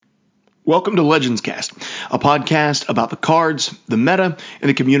Welcome to Legends Cast, a podcast about the cards, the meta, and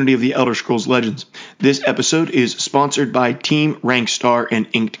the community of the Elder Scrolls Legends. This episode is sponsored by Team Rankstar and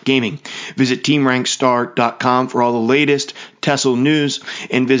Inked Gaming. Visit teamrankstar.com for all the latest TESL news,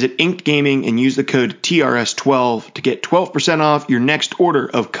 and visit Inked Gaming and use the code TRS12 to get 12% off your next order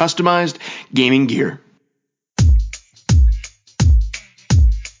of customized gaming gear.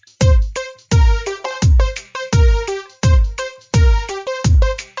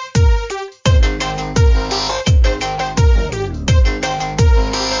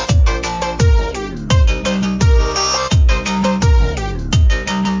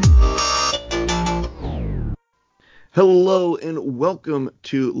 Hello and welcome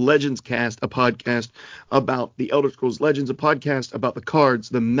to Legends Cast, a podcast about the Elder Scrolls Legends, a podcast about the cards,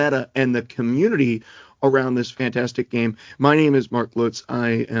 the meta, and the community around this fantastic game. My name is Mark Lutz.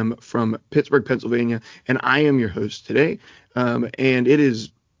 I am from Pittsburgh, Pennsylvania, and I am your host today. And it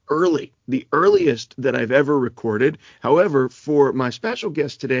is early, the earliest that I've ever recorded. However, for my special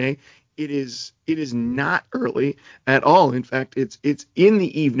guest today, it is not early at all. In fact, it's in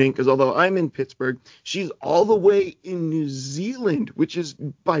the evening, because although I'm in Pittsburgh, she's all the way in New Zealand, which is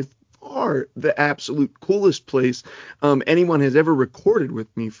by far the absolute coolest place anyone has ever recorded with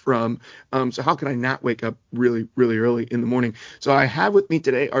me from. So how could I not wake up really, really early in the morning? So I have with me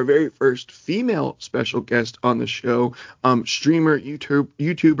today our very first female special guest on the show, streamer,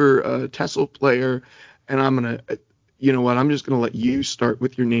 YouTuber, TESL player, and I'm gonna. You know what? I'm just gonna let you start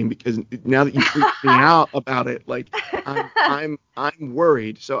with your name, because now that you freaked me out about it, like I'm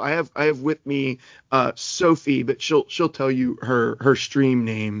worried. So I have with me Sophie, but she'll tell you her stream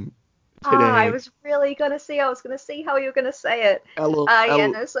name today. I was gonna see how you were gonna say it. L Yeah,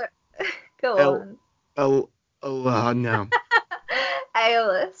 L no, so go L on. L no.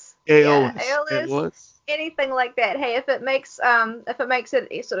 Aeolus. Yeah, Aeolus. Aeolus. Aeolus. Anything like that. Hey, if it makes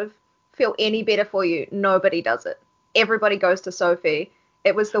it sort of feel any better for you, nobody does it. Everybody goes to Sophie.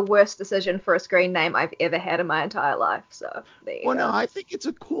 It was the worst decision for a screen name I've ever had in my entire life. So there you Well, no, go. I think it's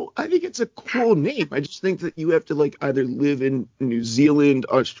a cool name. I just think that you have to like either live in New Zealand,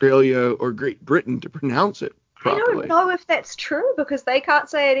 Australia, or Great Britain to pronounce it I don't properly. know if that's true because they can't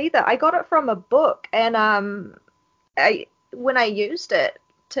say it either. I got it from a book, and I when I used it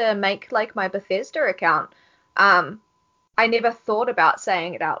to make like my Bethesda account, um, I never thought about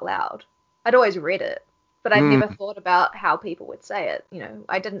saying it out loud. I'd always read it, but I'd never Mm, thought about how people would say it.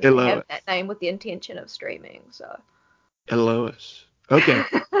 I didn't have that Elois. name with the intention of streaming, so. Elois. Okay.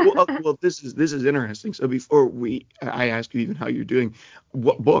 Well, this is interesting. So before I ask you even how you're doing,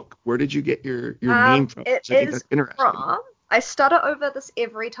 what book? Where did you get your name from? It 'Cause I think is that's interesting. from. I stutter over this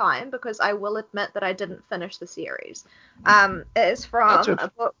every time because I will admit that I didn't finish the series. It is That's from okay. a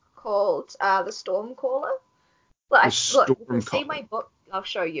book called The Stormcaller. The Look, you can Storm see my Caller. book. I'll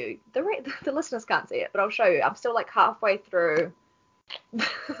show you. The listeners can't see it, but I'll show you. I'm still like halfway through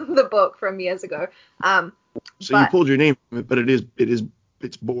the book from years ago. Um, So you but pulled your name from it, but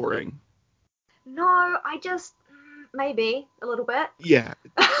it's boring. no, I just maybe a little bit. Yeah.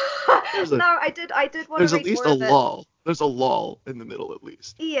 There's a No, I did want to there's at read least more a of it. lull. There's a lull in the middle at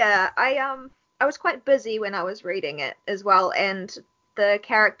least. Yeah, I was quite busy when I was reading it as well, and the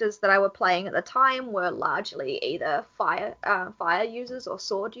characters that I were playing at the time were largely either fire users or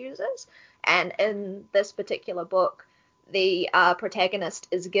sword users. And in this particular book, the protagonist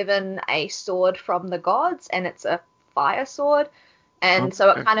is given a sword from the gods, and it's a fire sword. And so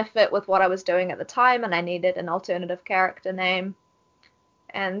it Okay. kind of fit with what I was doing at the time, and I needed an alternative character name.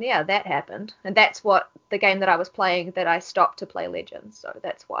 And yeah, that happened. And that's what the game that I was playing that I stopped to play Legends. So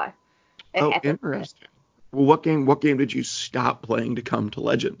that's why it Oh, happened. interesting. Well, what game did you stop playing to come to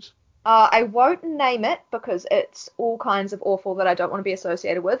Legends? I won't name it because it's all kinds of awful that I don't want to be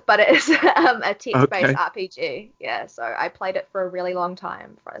associated with, but it is a text-based Okay. RPG. Yeah, so I played it for a really long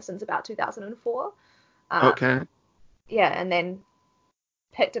time, since about 2004. Um, Okay. yeah, and then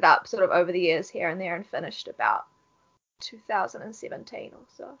picked it up sort of over the years here and there and finished about 2017 or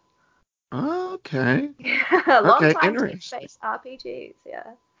so. Okay. A long Okay. time Interesting. text-based RPGs, yeah.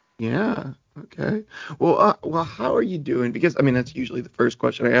 Yeah. Okay. Well, how are you doing? Because I mean, that's usually the first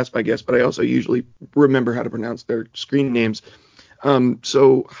question I ask my guests, but I also usually remember how to pronounce their screen names.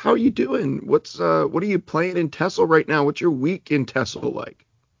 So how are you doing? What are you playing in TESL right now? What's your week in TESL like?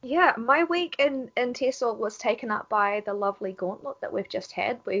 Yeah, my week in TESOL was taken up by the lovely gauntlet that we've just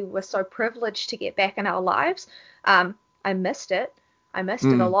had. We were so privileged to get back in our lives. I missed it. I missed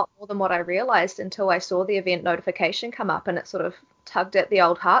it a Hmm. lot more than what I realized until I saw the event notification come up and it sort of tugged at the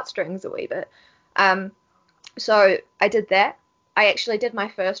old heartstrings a wee bit. Um, so I did that. I actually did my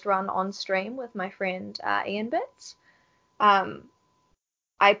first run on stream with my friend Ian Bits. Um,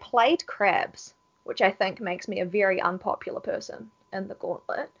 I played crabs, which I think makes me a very unpopular person in the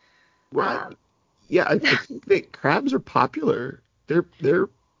gauntlet. What? Um, Yeah, I think that crabs are popular. They're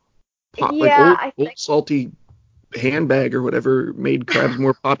like yeah, old salty handbag or whatever made crabs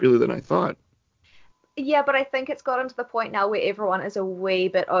more popular than I thought. yeah, but I think it's gotten to the point now where everyone is a wee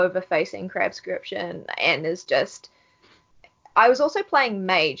bit over facing crabscription and is just. I was also playing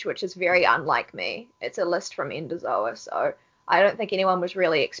Mage, which is very unlike me. It's a list from Enderzoa, so I don't think anyone was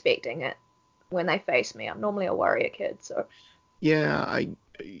really expecting it when they face me. I'm normally a warrior kid, so. Yeah,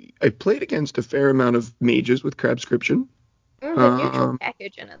 I played against a fair amount of mages with crabscription. The neutral Um,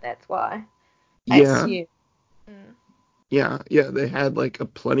 package in it, that's why. I yeah, assume. Mm. yeah, they had like a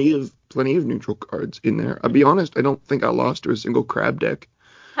plenty of neutral cards in there. I'll be honest, I don't think I lost to a single crab deck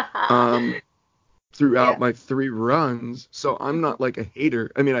um throughout Yeah. my 3 runs, so I'm not like a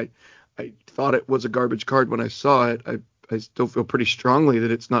hater. I mean, I thought it was a garbage card when I saw it. I still feel pretty strongly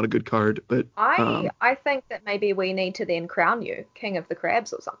that it's not a good card, but I think that maybe we need to then crown you King of the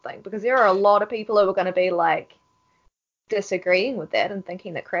Crabs or something, because there are a lot of people who are going to be like disagreeing with that and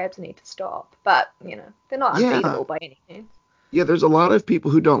thinking that crabs need to stop. But, they're not yeah, unbeatable by any means. yeah, there's a lot of people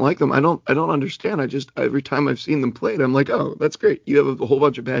who don't like them. I don't understand. I just every time I've seen them played, I'm like, oh, that's great. You have a whole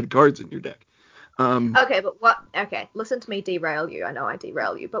bunch of bad cards in your deck. Um, Okay, but okay, listen to me derail you. I know I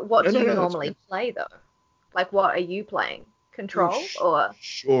derail you, but what no, do no, you no, that's normally good. play though? Like, what are you playing? Oh, Control or?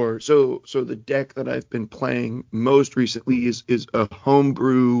 sure. So the deck that I've been playing most recently is a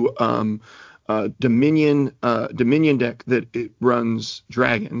homebrew Dominion deck that it runs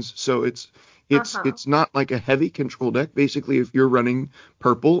dragons. So it's Uh-huh. it's not like a heavy control deck. Basically, if you're running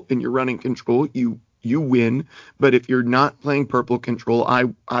purple and you're running control, you win. But if you're not playing purple control,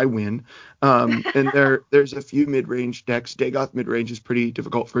 I win. And there's a few mid-range decks. Dagoth mid-range is pretty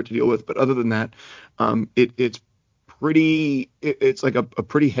difficult for it to deal with, but other than that, it's it's like a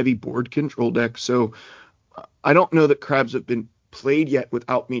pretty heavy board control deck. So I don't know that crabs have been played yet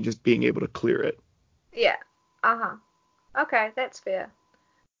without me just being able to clear it. Yeah. Uh-huh. Okay, that's fair.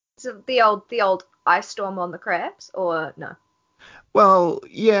 So the old ice storm on the crabs or no? Well,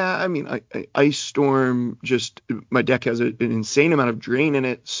 yeah, I mean, Ice Storm just my deck has an insane amount of drain in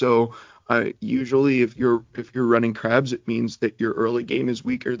it, so usually if you're running crabs, it means that your early game is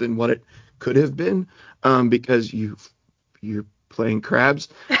weaker than what it could have been, because you're playing crabs.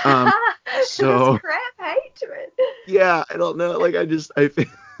 Um, This so crab hatred. yeah, I don't know, like I feel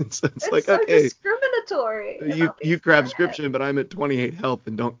it's It's like so okay, discriminatory you about you these crabs. crabscription, but I'm at 28 health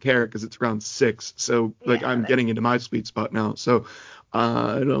and don't care because it's round 6. So like Yeah, I'm that's. getting into my sweet spot now. So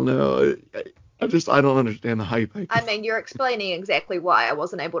I don't know. I don't understand the hype. I mean, you're explaining exactly why I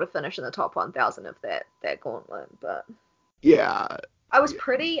wasn't able to finish in the top 1,000 of that gauntlet, but Yeah, I was yeah.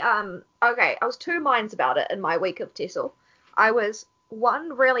 pretty okay. I was two minds about it in my week of Tessel. I was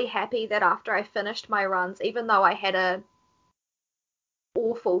one really happy that after I finished my runs, even though I had a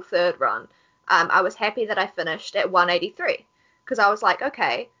awful third run, I was happy that I finished at 183 because I was like,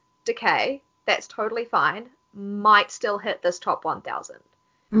 okay, decay, that's totally fine. Might still hit this top 1,000.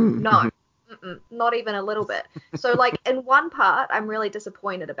 No, Mm-hmm. not even a little bit. So like in one part, I'm really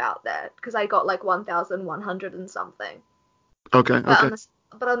disappointed about that because I got like 1,100 and something. Okay, But okay.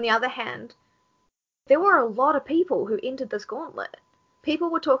 on the other hand, there were a lot of people who entered this gauntlet. People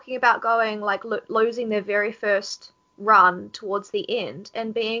were talking about going like losing their very first run towards the end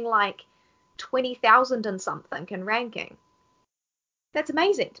and being like 20,000 and something in ranking. That's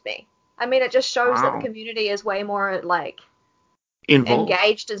amazing to me. I mean, it just shows that the Wow. community is way more like Involved.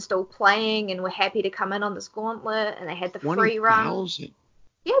 engaged and still playing and were happy to come in on this gauntlet and they had the free run. 20,000.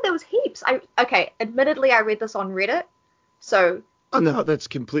 Yeah, there was heaps. Okay, admittedly I read this on Reddit, so Oh no, that's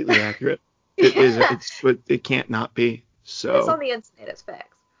completely accurate. It is. yeah, It can't not be. if it's So on the internet, it's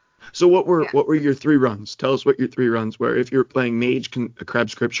facts. so Yeah, what were your 3 runs? Tell us what your 3 runs were. If you're playing Mage,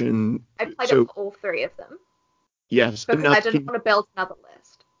 Crabscription. I played it So for all three of them yes. because Now, I didn't want to build another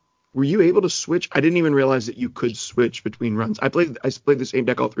list. were you able to switch? I didn't even realize that you could switch between runs. I played the same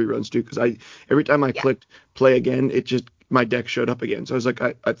deck all 3 runs too because I every time I Yeah, clicked play again, it just my deck showed up again. So I was like,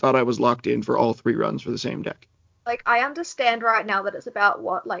 I thought I was locked in for all 3 runs for the same deck. like I understand right now that it's about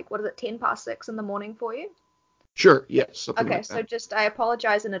what is it, 10 past 6 in the morning for you? Sure, yes, something Okay, like so that. just I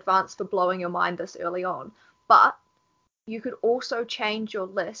apologize in advance for blowing your mind this early on, but you could also change your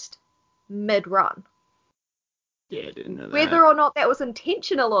list mid-run. Yeah, I didn't know that. Whether or not that was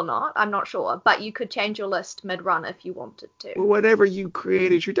intentional or not, I'm not sure, but you could change your list mid-run if you wanted to. Well, whatever you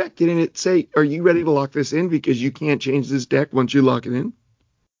create as your deck, didn't it say, are you ready to lock this in? Because you can't change this deck once you lock it in.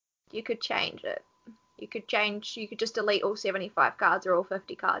 You could change it. You could just delete all 75 cards or all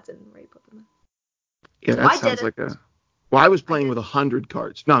 50 cards and re-put them in. Yeah, So that I sounds like didn't. a Well, I was I playing did. with 100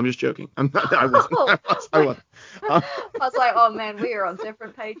 cards. No, I'm just joking. I'm not, I wasn't. I wasn't. Um, I was like, oh man, we are on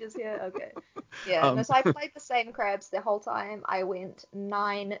different pages here. Okay. Yeah, no, um, so I played the same crabs the whole time. I went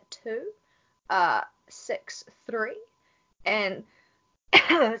 9-2, 6-3, and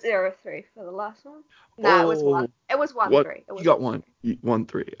 0-3 for the last one. No, it was one. oh, It was one what? three. It You was got 1-3. one.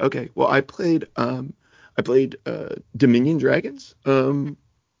 1-3. Okay. Well, I played Dominion Dragons.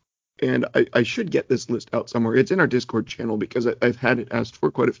 And I should get this list out somewhere. It's in our Discord channel because I've had it asked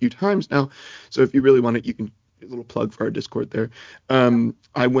for quite a few times now. So if you really want it, you can a little plug for our Discord there.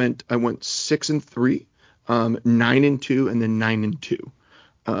 I went 6-3, 9-2, and then 9-2.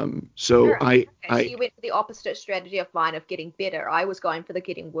 All So right. I Okay, so I you went for the opposite strategy of mine of getting better. I was going for the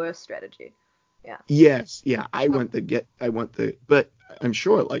getting worse strategy. Yeah. yes, yeah, Okay. I went the but I'm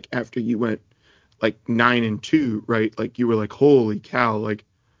sure like after you went like 9-2, right? Like you were like, holy cow, like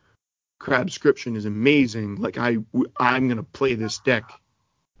Crabscription is amazing. Like I'm gonna play this deck.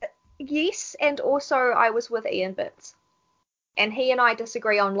 Yes, and also I was with Ian Bits, and he and I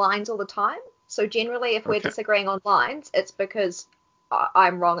disagree on lines all the time. So generally, if we're Okay. disagreeing on lines, it's because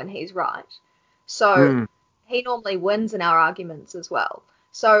I'm wrong and he's right. So Mm. he normally wins in our arguments as well.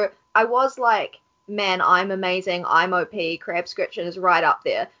 So I was like, man, I'm amazing. I'm OP. Crabscription is right up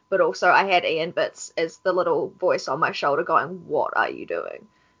there. But also, I had Ian Bits as the little voice on my shoulder going, what are you doing?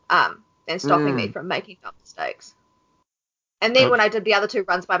 And stopping me Mm. from making dumb mistakes. And then when Okay. I did the other two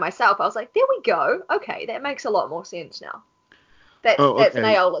runs by myself, I was like, there we go. Okay, that makes a lot more sense now. That's Oh, that's an okay.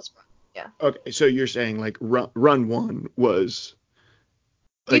 Aeolus run. Yeah. Okay. So you're saying like run one was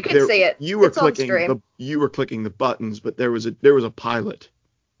You like could there see it. It's on stream. you were clicking the buttons, but there was a pilot.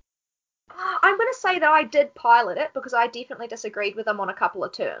 I'm going to say that I did pilot it because I definitely disagreed with him on a couple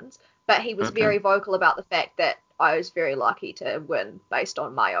of turns, but he was Okay. very vocal about the fact that I was very lucky to win based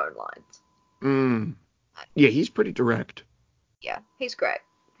on my own lines. Mm. Yeah, he's pretty direct. Yeah, he's great.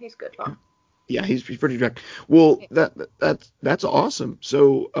 He's good Yeah. fun. Yeah, he's pretty direct. Well, Yeah. that's awesome.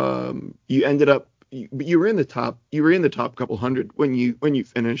 So you ended up you were in the top couple hundred when you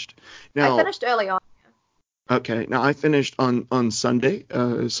finished. I Now, finished early on. okay. Now I finished on Sunday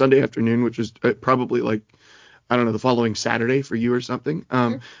afternoon, which was probably like I don't know the following Saturday for you or something.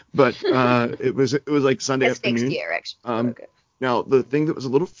 But it was like Sunday It's next afternoon. year, actually. Um, Okay. now the thing that was a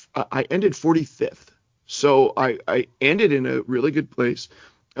little I ended 45th, so I ended in a really good place.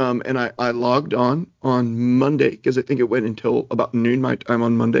 And I logged on Monday because I think it went until about noon my time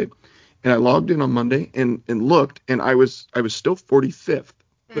on Monday, and I logged in on Monday and looked, and I was still 45th,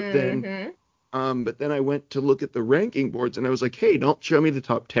 but then Mm-hmm. but then I went to look at the ranking boards and I was like, hey, don't show me the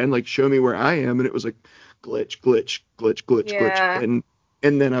top 10, like show me where I am. And it was like glitch, glitch, glitch, glitch, glitch. Yeah.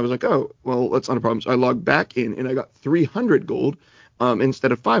 And then I was like, oh, well, that's not a problem. So I logged back in and I got 300 gold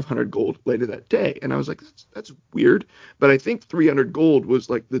instead of 500 gold later that day. And I was like, that's weird. But I think 300 gold was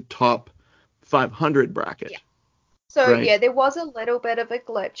like the top 500 Yeah. bracket, So right? yeah, there was a little bit of a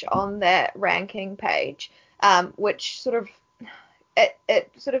glitch on that ranking page, which sort of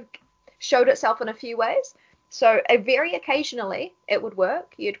it sort of showed itself in a few ways. So very occasionally it would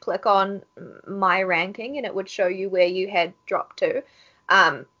work. You'd click on my ranking and it would show you where you had dropped to.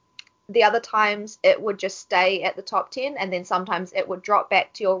 Um, the other times it would just stay at the top 10 and then sometimes it would drop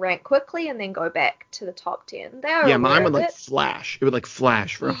back to your rank quickly and then go back to the top 10. They are Yeah, mine aware would of like it. flash. It would like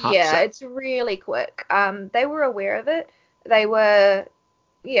flash for a hot Yeah, second. it's really quick. They were aware of it. They were,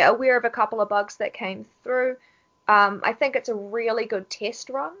 yeah, aware of a couple of bugs that came through. I think it's a really good test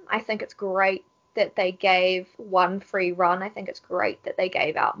run. I think it's great that they gave one free run. I think it's great that they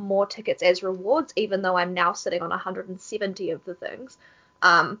gave out more tickets as rewards, even though I'm now sitting on 170 of the things.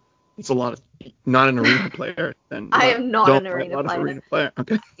 Um, It's a lot of not an arena player, then I not am not don't an play a arena lot of player. arena player.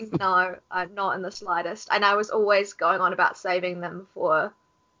 Okay. No, I'm not in the slightest. And I was always going on about saving them for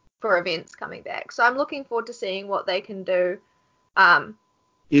events coming back. So I'm looking forward to seeing what they can do. Um,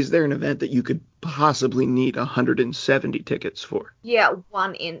 Is there an event that you could possibly need 170 tickets for? yeah,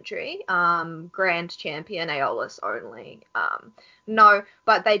 one entry, Grand Champion Aeolus only. No,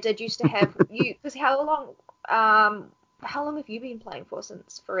 but they did used to have you because how long have you been playing for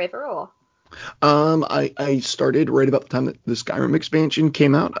since forever or? I started right about the time that the Skyrim expansion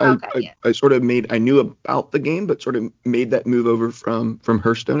came out. I, Okay, I yeah. I sort of made I knew about the game, but sort of made that move over from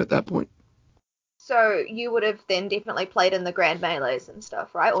Hearthstone at that point. So you would have then definitely played in the Grand Melees and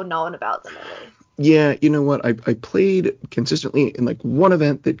stuff, right? Or known about them at least. Yeah, you know what? I played consistently in like one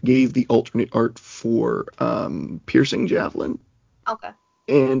event that gave the alternate art for piercing javelin, Okay.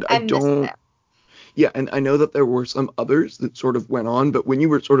 and I I missed don't. that. Yeah, and I know that there were some others that sort of went on, but when you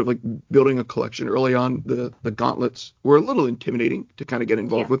were sort of like building a collection early on, the gauntlets were a little intimidating to kind of get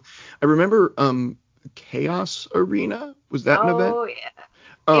involved Yeah. with. I remember Chaos Arena. Was that an event? Oh yeah.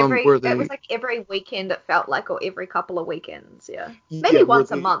 Where It was they, like every weekend it felt like, or every couple of weekends, yeah. yeah, Maybe where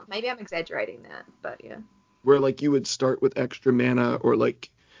once a they, month. Maybe I'm exaggerating that, but yeah. where like you would start with extra mana, or like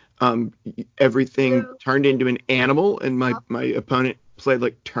everything Blue. turned into an animal, and my opponent played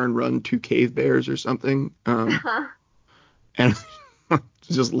like turn run two cave bears or something, and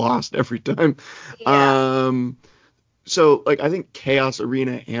just lost every time. Yeah. Um, so like I think Chaos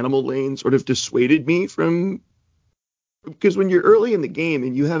Arena Animal Lane sort of dissuaded me from, because when you're early in the game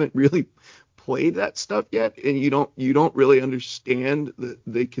and you haven't really played that stuff yet, and you don't really understand that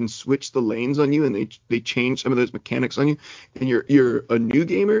they can switch the lanes on you, and they change some of those mechanics on you, and you're a new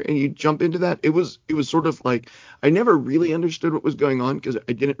gamer and you jump into that. It was sort of like I never really understood what was going on, because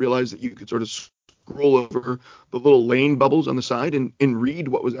I didn't realize that you could sort of scroll over the little lane bubbles on the side and read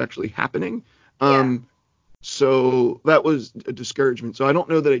what was actually happening. Yeah. So that was a discouragement. So I don't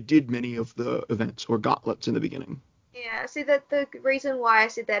know that I did many of the events or gauntlets in the beginning. Yeah, see that the reason why I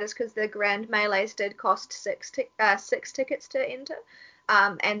said that is because the Grand Melees did cost six tickets to enter,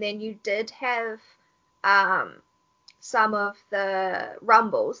 and then you did have um, some of the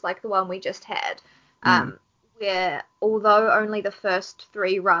rumbles, like the one we just had, Mm, um, where although only the first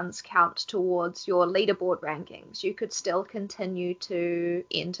three runs count towards your leaderboard rankings, you could still continue to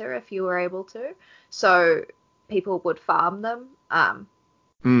enter if you were able to. So people would farm them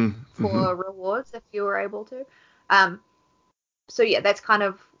hmm. for rewards if you were able to. Um, so yeah, that's kind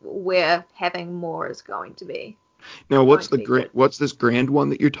of where having more is Now, going to be good. what's this grand one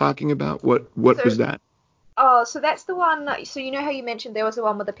that you're talking about? What So was that? so that's the one. So you know how you mentioned there was the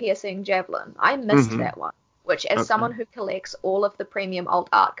one with the piercing javelin. I missed Hmm. that one, which as Okay. someone who collects all of the premium alt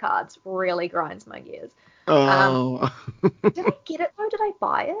art cards really grinds my gears. Um, Oh. did I get it though? Did I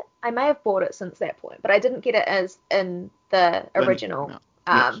buy it? I may have bought it since that point, but I didn't get it as in the When it came original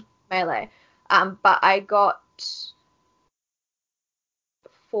out. Yes. melee. But I got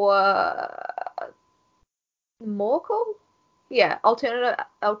for Morkel? Yeah,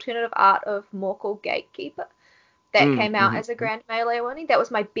 alternative art of Morkel Gatekeeper. That came out as a Mm-hmm. Grand Melee one. That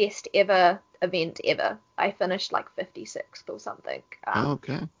was my best ever event ever. I finished like 56th or something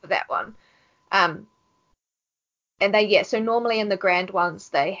Okay. for that one. Um, and they, yeah, so normally in the grand ones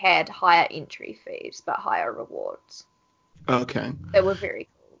they had higher entry fees but higher rewards. Okay. They were very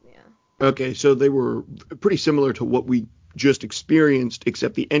cool, yeah. Okay. So they were pretty similar to what we just experienced,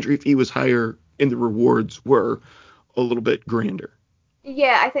 except the entry fee was higher and the rewards were a little bit grander.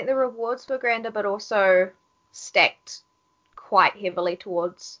 Yeah, I think the rewards were grander but also stacked quite heavily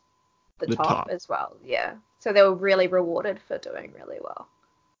towards the The top top. as well. Yeah. So they were really rewarded for doing really well.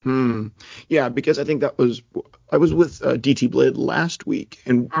 Hmm. Yeah, because I think I was with DT Blade last week,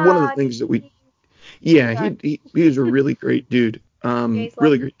 and one of the Ah, things that we, DT, love yeah, you guys. he was a really great dude. Yeah, he's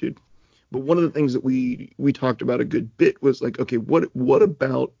Really lovely. great dude. But one of the things that we talked about a good bit was like, okay, what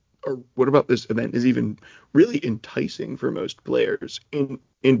about this event is even really enticing for most players? And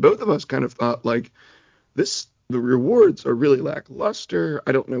both of us kind of thought like the rewards are really lackluster.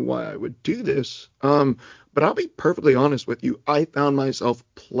 I don't know why I would do this. But I'll be perfectly honest with you. I found myself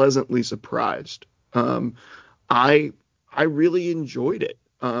pleasantly surprised. Um, I I really enjoyed it.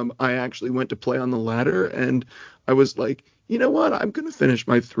 I actually went to play on the ladder, and I was like, you know what? I'm gonna finish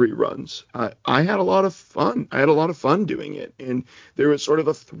my three runs. I had a lot of fun. I had a lot of fun doing it, and there was sort of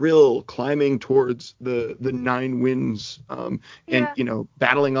a thrill climbing towards the nine wins, and Yeah.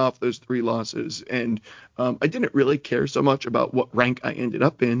 battling off those three losses. And I didn't really care so much about what rank I ended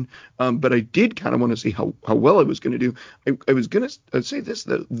up in, but I did kind of want to see how well I was going to do. I was going to say this: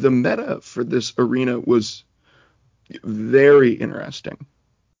 the meta for this arena was very interesting.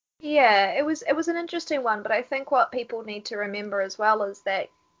 Yeah, it was an interesting one, but I think what people need to remember as well is that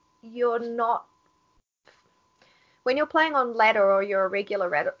you're not when you're playing on ladder or you're a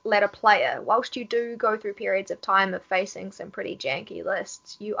regular ladder player, whilst you do go through periods of time of facing some pretty janky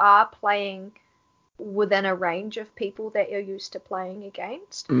lists, you are playing within a range of people that you're used to playing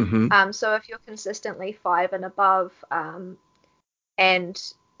against. Hmm. So if you're consistently five and above, and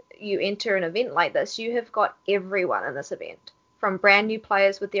you enter an event like this, you have got everyone in this event, from brand new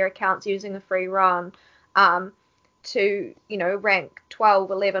players with their accounts using a free run, um, to rank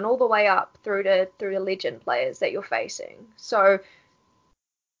 12, 11, all the way up through to legend players that you're facing. So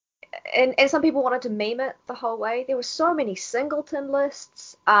and some people wanted to meme it the whole way. There were so many singleton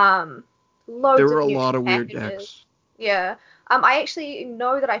lists, There loads were of a lot neutral of weird packages. decks. Yeah. I actually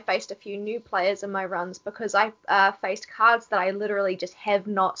know that I faced a few new players in my runs because I faced cards that I literally just have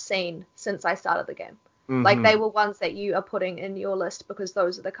not seen since I started the game. Like, Mm-hmm. they were ones that you are putting in your list because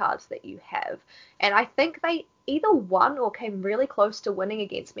those are the cards that you have. And I think they either won or came really close to winning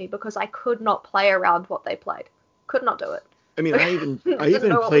against me because I could not play around what they played. Could not do it. I mean, I Didn't even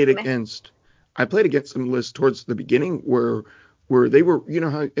know what was played gonna happen. against I played against some lists towards the beginning where they were, you know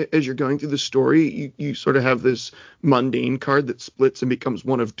how as you're going through the story, you sort of have this mundane card that splits and becomes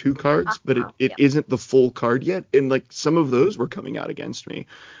one of two cards, but it Yeah. isn't the full card yet. And like some of those were coming out against me.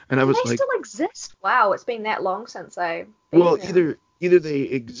 And I Do was they like, still exist? Wow, it's been that long since I've been well, there. either they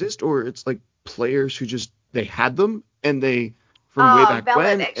exist or it's like players who just they had them and they from way Oh, back valid.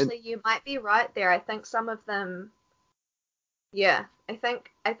 when. And Actually, you might be right there. I think some of them, yeah.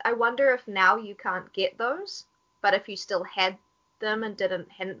 I wonder if now you can't get those, but if you still had them and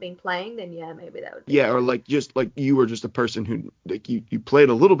hadn't been playing, then yeah, maybe that would be yeah, or true. like just like you were just a person who like you played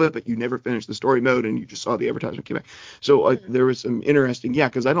a little bit, but you never finished the story mode, and you just saw the advertisement came back. So Hmm. there was some interesting, yeah,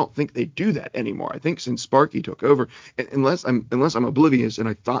 because I don't think they do that anymore. I think since Sparky took over, unless I'm oblivious, and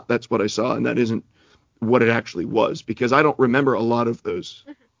I thought that's what I saw, and that isn't what it actually was, because I don't remember a lot of those,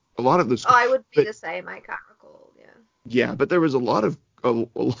 I would be but the same. I can't recall. Yeah. yeah, but there was a lot of,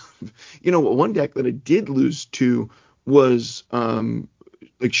 one deck that I did lose to was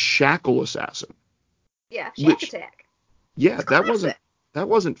like Shackle Assassin, Yeah, Shack which Attack. yeah, It's classic. that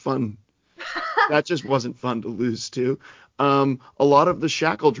wasn't fun. That just wasn't fun to lose to. A lot of the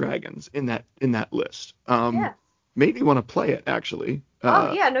Shackle Dragons in that list Yeah. made me want to play it actually.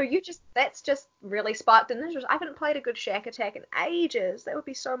 Oh yeah, no, that's just really sparked an interest. I haven't played a good Shack Attack in ages. That would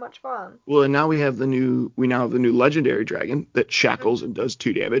be so much fun. Well, and now we now have the new Legendary Dragon that shackles Hmm. and does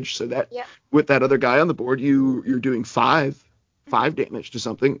 2 damage. So that Yeah. with that other guy on the board, you're doing five damage to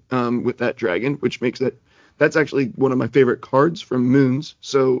something with that dragon, which makes that's actually one of my favorite cards from Moons.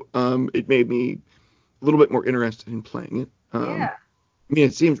 So it made me a little bit more interested in playing it. Yeah. I mean,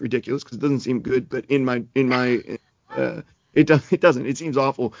 it seems ridiculous because it doesn't seem good, but in my it doesn't. It seems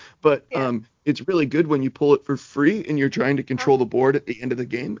awful, but Yeah. it's really good when you pull it for free and you're trying to Uh, control the board at the end of the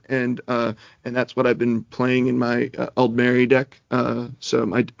game, and that's what I've been playing in my Aldmeri deck. So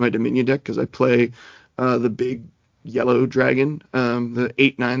my Dominion deck because I play the big yellow dragon, the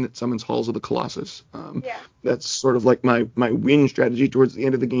 8/9 that summons Halls of the Colossus. yeah. That's sort of like my win strategy towards the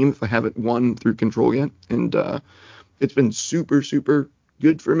end of the game if I haven't won through control yet, and it's been super, super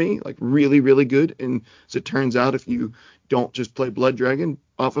good for me, like really, really good. And as it turns out, if you don't just play Blood Dragon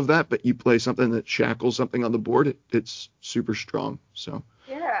off of that, but you play something that shackles something on the board, it's super strong. So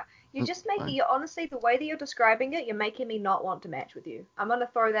Yeah. You that's just make fine. you honestly the way that you're describing it, you're making me not want to match with you. I'm gonna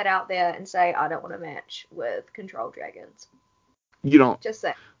throw that out there and say I don't want to match with control dragons. You don't, Just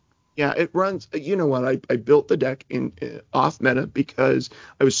say. yeah, it runs. You know what? I built the deck in off meta because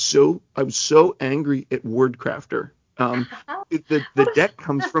I was so angry at Wordcrafter. The What is deck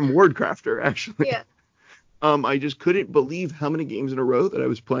comes from Wordcrafter actually. Yeah. I just couldn't believe how many games in a row that I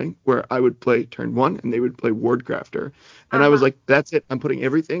was playing where I would play turn one and they would play Wardcrafter. And I was Uh-huh. like, that's it. I'm putting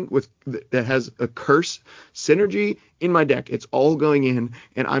everything that has a curse synergy in my deck. It's all going in,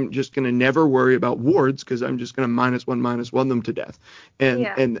 and I'm just gonna never worry about wards because I'm just gonna minus one them to death.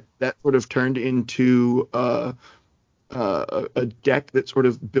 Yeah. And that sort of turned into a deck that sort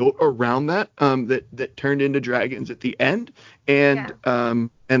of built around that turned into dragons at the end, Yeah.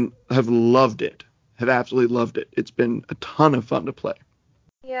 and have loved it, have absolutely loved it. It's been a ton of fun to play.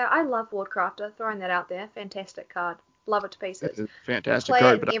 Yeah, I love Wardcrafter, throwing that out there. Fantastic card. Love it to It's pieces. a fantastic Play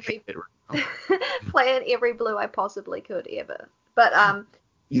card, it but in I hate every it right now. play it in every blue I possibly could ever. But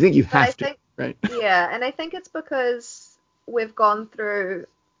You think you but I have to, think right? yeah, and I think it's because we've gone through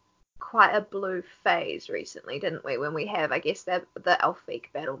quite a blue phase recently, didn't we? When we have, I guess, the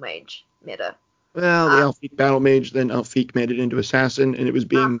Elfique Battle Mage meta. Well, the Um, Alfiq Battle Mage, then Alfiq made it into Assassin, and it was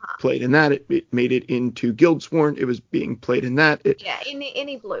being uh-huh. played in that. It made it into Guildsworn. It was being played in that. Yeah,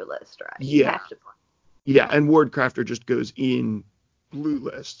 any blue list, right? You Yeah, have to play. yeah, and Wardcrafter just goes in blue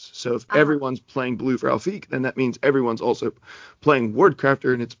lists. So if Uh-huh. everyone's playing blue for Alfiq, then that means everyone's also playing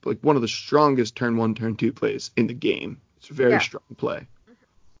Wardcrafter, and it's like one of the strongest turn one, turn two plays in the game. It's a very Yeah. strong play.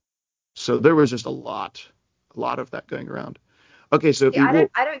 So there was just a lot of that going around. Okay, so if See, you will,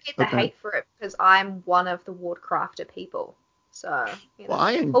 I don't get the okay. hate for it because I'm one of the Wardcrafter people. So, you Well,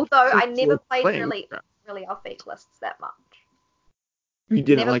 know. Although I I never enjoy played playing Wardcraft. really Elfique lists that much. You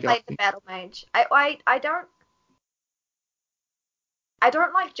didn't Never like played the Alfiq? Battle Mage. I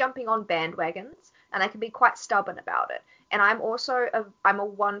don't like jumping on bandwagons, and I can be quite stubborn about it. And I'm a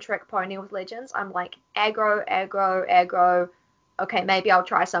one-trick pony with Legends. I'm like aggro, aggro, aggro. Okay, maybe I'll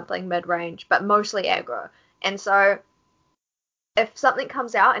try something mid-range, but mostly aggro. And so if something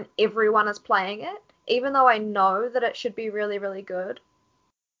comes out and everyone is playing it, even though I know that it should be really, really good,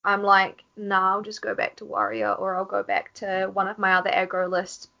 I'm like, nah, I'll just go back to warrior, or I'll go back to one of my other aggro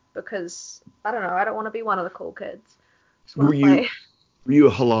lists because I don't know, I don't want to be one of the cool kids. Just want Were to you play. were you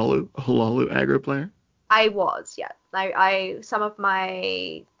a Halalu aggro player? I was, yeah. I some of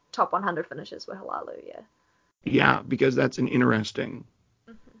my top 100 finishes were Halalu, yeah. Yeah, because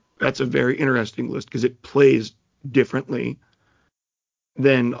Hmm. that's a very interesting list because it plays differently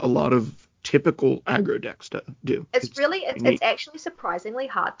than a lot of typical aggro decks do. It's It's really it's unique. actually surprisingly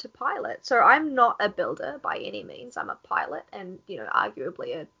hard to pilot. So I'm not a builder by any means. I'm a pilot, and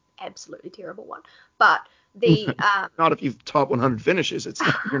arguably a absolutely terrible one. But the Not if you've top 100 finishes. It's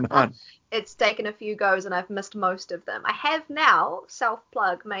not. You're not. it's taken a few goes and I've missed most of them. I have now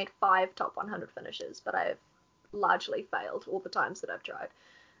self-plug made 5 top 100 finishes, but I've largely failed all the times that I've tried.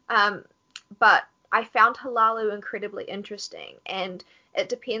 Um, but I found Halalu incredibly interesting, and it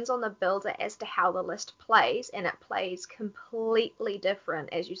depends on the builder as to how the list plays, and it plays completely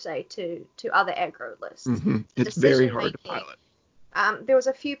different, as you say, to other aggro lists. The It's very decision hard to making. pilot. There was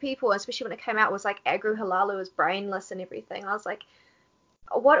a few people, especially when it came out, was like aggro Halalu is brainless and everything. And I was like,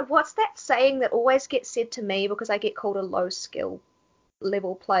 what's that saying that always gets said to me because I get called a low skill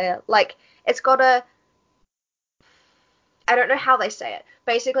level player? Like it's got a I don't know how they say it.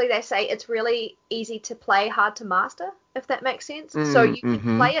 Basically, they say it's really easy to play, hard to master, if that makes sense. So you can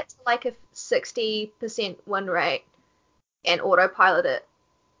Mm-hmm. play it to like a 60% win rate and autopilot it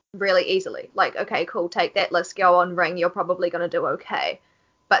really easily. Like, okay, cool, take that list, go on ring, you're probably going to do okay.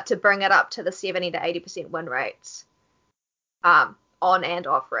 But to bring it up to the 70 to 80% win rates on and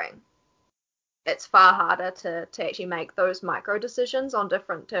off ring, it's far harder to actually make those micro decisions on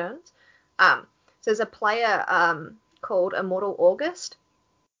different turns. So there's a player called Immortal August.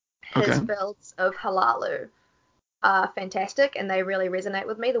 His Okay. builds of Halalu are fantastic and they really resonate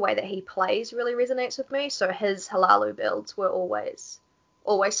with me. The way that he plays really resonates with me. So his Halalu builds were always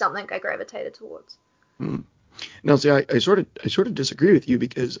something I gravitated towards. Mm. Now, see, I sort of disagree with you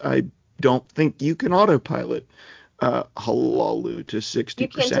because I don't think you can autopilot Halalu to You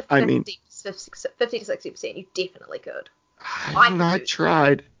can to 60%. I mean, 50 to 60%. You definitely could. I could I do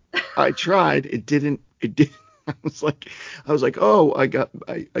tried. I tried. It didn't. It did. I was like, oh,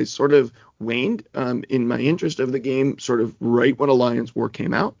 I sort of waned in my interest of the game, sort of right when Alliance War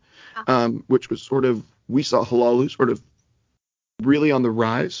came out, that. which was sort of we saw Halalu sort of really on the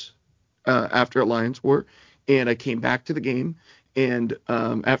rise after Alliance War, and I came back to the game, and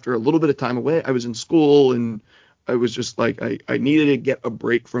after a little bit of time away, I was in school, and I was just like I needed to get a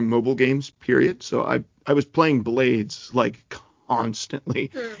break from mobile games, period. So I was playing Blades like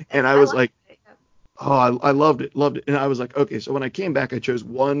constantly, and I I was like like, it. oh, I loved it, and I was like, okay. So when I came back, I chose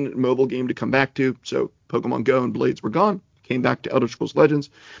one mobile game to come back to. So Pokemon Go and Blades were gone. Came back to Elder Scrolls Legends,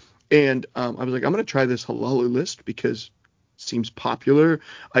 and I was like, I'm gonna try this Halalu list because it seems popular.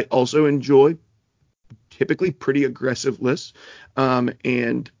 I also enjoy typically pretty aggressive lists,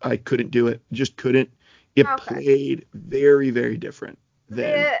 and I couldn't do it. Just couldn't. It Okay. played very, very different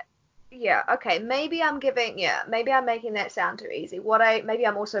than. There, yeah, okay. Maybe I'm making that sound too easy. Maybe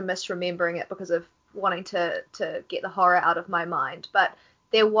I'm also misremembering it because of wanting to get the horror out of my mind. But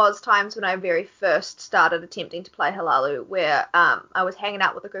there was times when I very first started attempting to play Halalu where I was hanging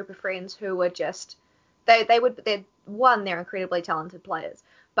out with a group of friends who were just they're incredibly talented players,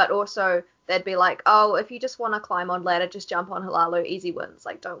 but also they'd be like, oh, if you just want to climb on ladder, just jump on Halalu, easy wins.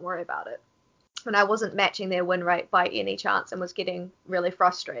 Like, don't worry about it, and I wasn't matching their win rate by any chance and was getting really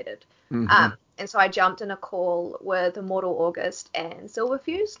frustrated. Hmm. And so I jumped in a call with Immortal August and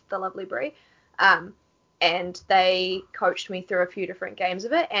Silverfuse, the lovely Brie. Um, and they coached me through a few different games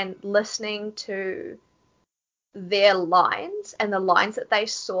of it, and listening to their lines and the lines that they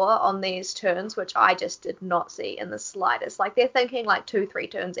saw on these turns, which I just did not see in the slightest. Like they're thinking like 2, 3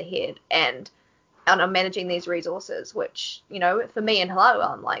 turns ahead, and I'm managing these resources, which, for me and Hello,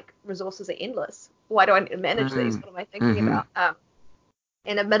 I'm like, resources are endless. Why do I need to manage these? Hmm. What am I thinking Hmm. about?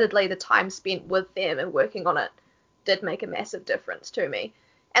 And admittedly, the time spent with them and working on it did make a massive difference to me.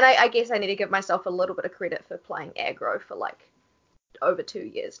 And I guess I need to give myself a little bit of credit for playing aggro for like over 2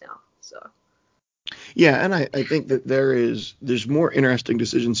 years now. So, Yeah, and I think that there's more interesting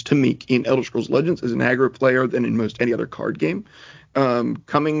decisions to make in Elder Scrolls Legends as an aggro player than in most any other card game.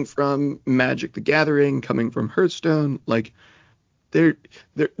 Coming from Magic the Gathering, coming from Hearthstone, like there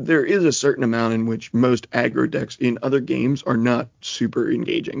there is a certain amount in which most aggro decks in other games are not super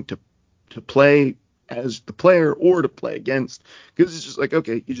engaging to play as the player or to play against, because it's just like,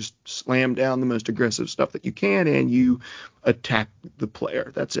 okay, you just slam down the most aggressive stuff that you can and you attack the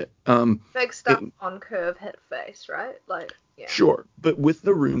player, that's it. big stuff it on curve hit face, right? Like, yeah. Sure, but with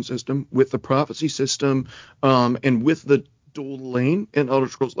the rune system, with the prophecy system, and with the dual lane in Elder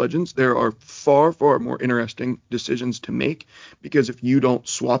Scrolls Legends, there are far, far more interesting decisions to make because if you don't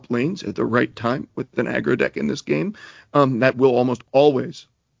swap lanes at the right time with an aggro deck in this game, that will almost always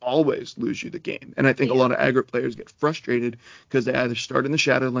lose you the game. And I think a lot of aggro players get frustrated because they either start in the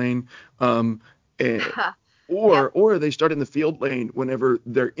shadow lane, and, or they start in the field lane whenever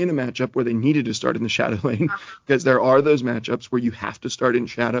they're in a matchup where they needed to start in the shadow lane, because there are those matchups where you have to start in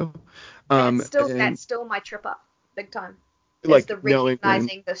shadow. That's still my trip up, big time. Like the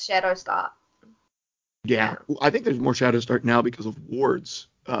recognizing the shadow start. Yeah, I think there's more shadow start now because of wards.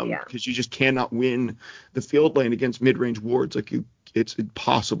 Because you just cannot win the field lane against mid-range wards. Like it's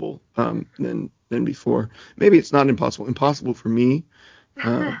impossible than before. Maybe it's not impossible. Impossible for me.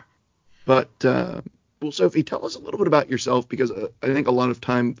 But well, Sophie, tell us a little bit about yourself, because I think a lot of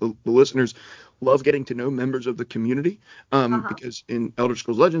time the listeners love getting to know members of the community. Because in Elder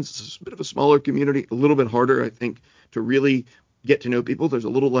Scrolls Legends, it's a bit of a smaller community, a little bit harder, I think, to really get to know people. There's a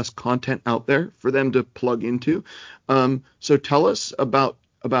little less content out there for them to plug into. So tell us about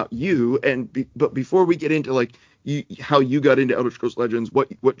you, but before we get into like how you got into Elder Scrolls Legends,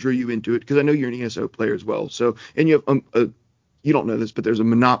 what drew you into it, because I know you're an ESO player as well. So, and you have you don't know this, but there's a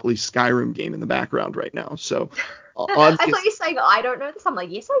Monopoly Skyrim game in the background right now. So I thought you were saying I don't know this. I'm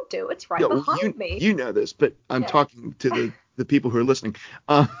like, yes, I do. It's right behind me. You know this, but I'm talking to the people who are listening.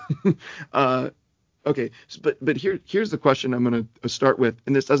 Okay, but here's the question I'm going to start with,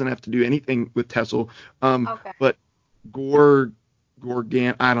 and this doesn't have to do anything with Tessel. But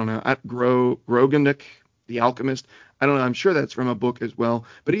Gorgan, I don't know, Groganuk, the Alchemist. I don't know. I'm sure that's from a book as well.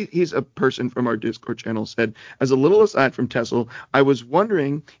 But he's a person from our Discord channel, said, as a little aside from Tessel, I was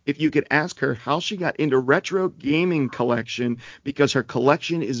wondering if you could ask her how she got into retro gaming collection, because her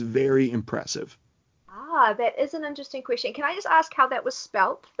collection is very impressive. That is an interesting question. Can I just ask how that was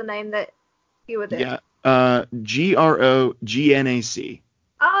spelt, the name that you were there? Yeah, Grognac.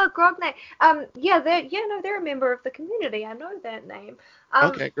 Oh, Grognac. They're a member of the community. I know that name.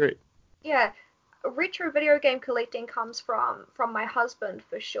 Okay, great. Yeah. Retro video game collecting comes from my husband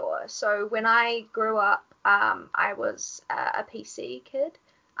for sure. So when I grew up, I was a PC kid,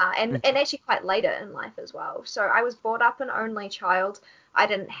 and actually quite later in life as well. So I was brought up an only child. I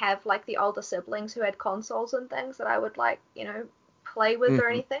didn't have like the older siblings who had consoles and things that I would play with or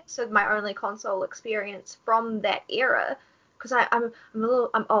anything. So my only console experience from that era, because I'm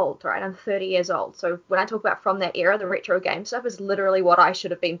old, right? I'm 30 years old. So when I talk about from that era, the retro game stuff is literally what I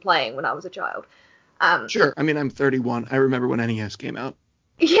should have been playing when I was a child. Sure. I mean, I'm 31. I remember when NES came out.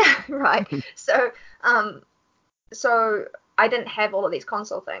 Yeah, right. So I didn't have all of these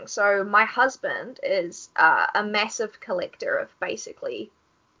console things. So my husband is a massive collector of basically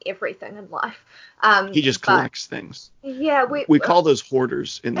everything in life. He just collects things. Yeah, we call those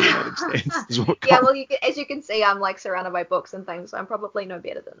hoarders in the United States. Is what we call as you can see, I'm like surrounded by books and things, so I'm probably no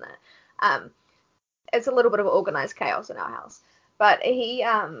better than that. It's a little bit of organized chaos in our house, but he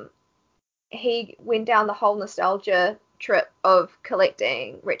went down the whole nostalgia trip of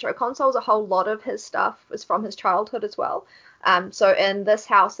collecting retro consoles. A whole lot of his stuff was from his childhood as well. So in this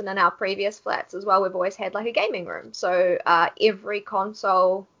house and in our previous flats as well, we've always had like a gaming room. So every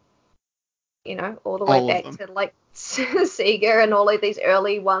console, all the way back to like Sega and all of these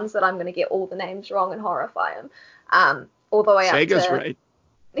early ones that I'm going to get all the names wrong and horrify them. All the way up Sega's to right.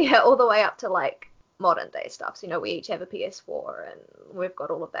 Yeah, all the way up to like modern day stuff. So, we each have a PS4 and we've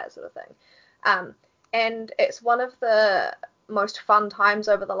got all of that sort of thing. And it's one of the most fun times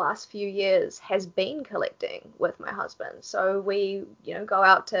over the last few years has been collecting with my husband. So we, go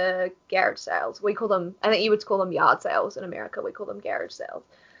out to garage sales. We call them, I think you would call them yard sales in America. We call them garage sales.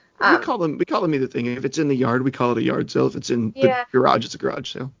 We call them either thing. If it's in the yard, we call it a yard sale. If it's in the garage, it's a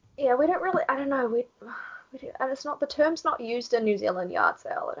garage sale. Yeah, we don't really, I don't know. And it's not, the term's not used in New Zealand, yard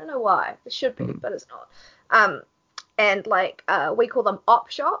sale. I don't know why. It should be, but it's not. And we call them op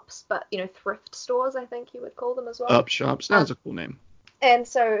shops, but thrift stores, I think you would call them as well. Op shops, that's a cool name. And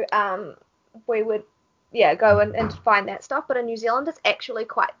so we would go and find that stuff, but in New Zealand it's actually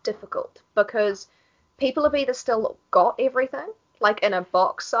quite difficult because people have either still got everything like in a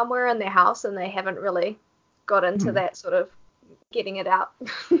box somewhere in their house and they haven't really got into that sort of getting it out,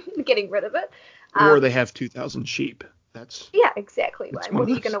 getting rid of it. Or they have 2,000 sheep. Exactly. Right. What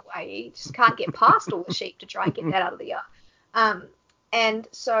are you going to weigh? You just can't get past all the sheep to try and get that out of the yard. And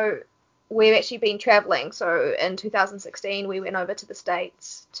so we've actually been traveling. So in 2016, we went over to the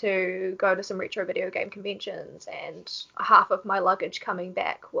States to go to some retro video game conventions, and half of my luggage coming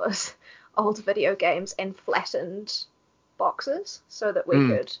back was old video games and flattened boxes so that we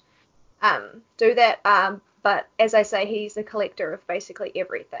could do that. But as I say, he's a collector of basically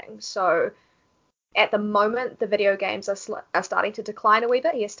everything. So at the moment, the video games are starting to decline a wee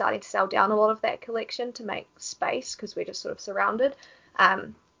bit. He is starting to sell down a lot of that collection to make space because we're just sort of surrounded.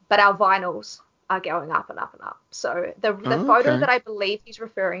 But our vinyls are going up and up and up. So the photo that I believe he's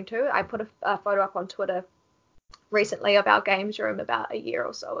referring to, I put a photo up on Twitter recently of our games room about a year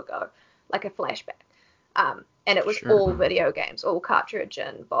or so ago, like a flashback. And it was all video games, all cartridge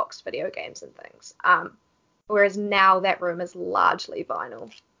and box video games and things. Whereas now that room is largely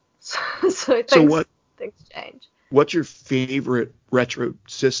vinyl. So things change. What's your favorite retro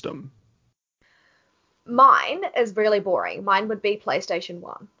system? Mine is really boring. Mine would be PlayStation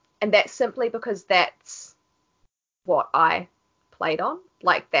 1. And that's simply because that's what I played on.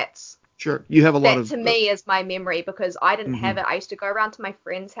 Like, that's... Sure. You have a lot of... That, to me, is my memory, because I didn't have it. I used to go around to my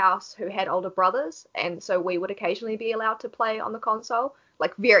friend's house who had older brothers, and so we would occasionally be allowed to play on the console,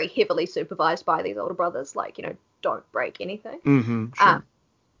 like, very heavily supervised by these older brothers, like, you know, don't break anything. Sure.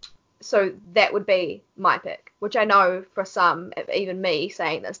 So that would be my pick, which I know for some, even me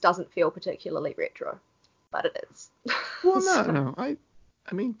saying this, doesn't feel particularly retro, but it is. Well, no.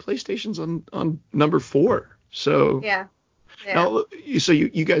 I mean, PlayStation's on number 4, so... Yeah. Now, so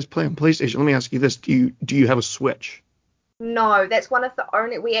you guys play on PlayStation. Let me ask you this: Do you have a Switch? No, that's one of the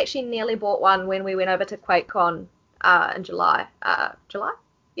only. We actually nearly bought one when we went over to QuakeCon in July.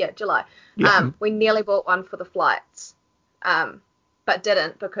 July. Yeah. We nearly bought one for the flights, but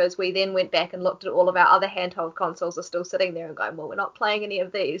didn't, because we then went back and looked at all of our other handheld consoles are still sitting there and going, well, we're not playing any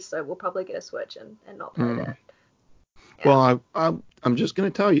of these, so we'll probably get a Switch and not play that. Yeah. Well, I'm just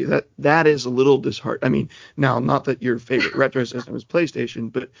going to tell you that is a little disheartening. I mean, now, not that your favorite retro system is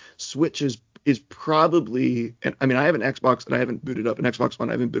PlayStation, but Switch is probably, and I mean, I have an Xbox that I haven't booted up, an Xbox One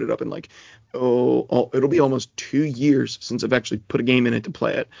I haven't booted up in like, it'll be almost 2 years since I've actually put a game in it to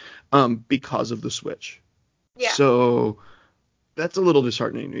play it, because of the Switch. Yeah. So that's a little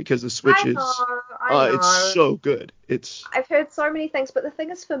disheartening because the Switch I know. It's so good. I've heard so many things, but the thing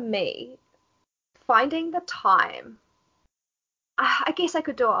is, for me, finding the time, I guess I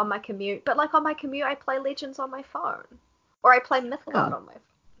could do it on my commute, but like on my commute, I play Legends on my phone, or I play Mythgard on my phone.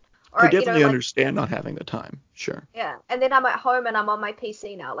 Or, I definitely understand not having the time. Sure. Yeah, and then I'm at home and I'm on my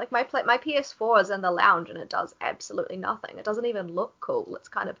PC now. Like my PS4 is in the lounge and it does absolutely nothing. It doesn't even look cool. It's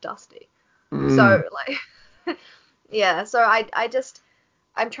kind of dusty. So like, yeah. So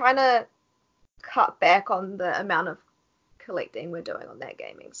I'm trying to cut back on the amount of collecting we're doing on that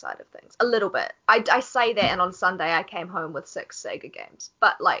gaming side of things a little bit. I say that, and on Sunday I came home with 6 Sega games,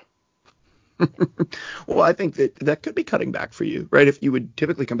 but like... Well, I think that could be cutting back for you, right? If you would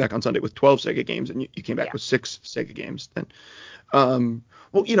typically come back on Sunday with 12 Sega games and you came back with 6 Sega games, then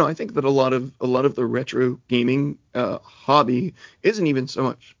well, you know, I think that a lot of the retro gaming hobby isn't even so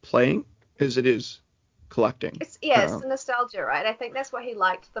much playing as it is collecting. It's the nostalgia, right? I think that's what he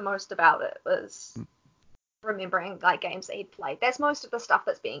liked the most about it, was remembering like games that he'd played. That's most of the stuff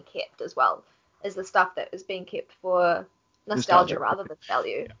that's being kept as well, is the stuff that is being kept for nostalgia rather than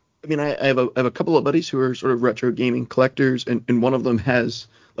value. Yeah. I mean, I have a couple of buddies who are sort of retro gaming collectors, and one of them has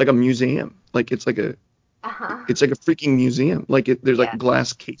like a museum. Like it's like a freaking museum. Like there's like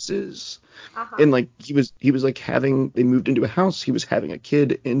glass cases, and like he was like they moved into a house. He was having a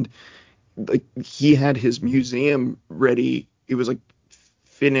kid, and like he had his museum ready. It was like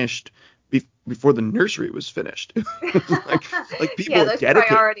finished before the nursery was finished. like people are dedicated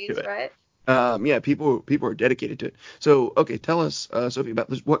priorities, to it. Right? People are dedicated to it. So, okay, tell us, Sophie, about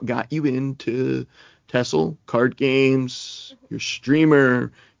this. What got you into TESOL, card games, your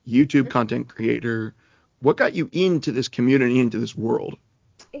streamer, YouTube content creator? What got you into this community, into this world?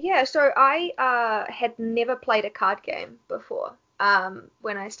 Yeah, so I had never played a card game before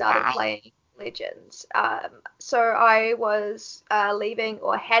when I started playing Legends. So I was leaving,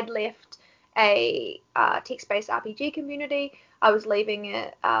 or had left, a text-based RPG community. I was leaving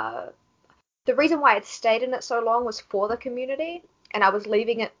it. The reason why I'd stayed in it so long was for the community, and I was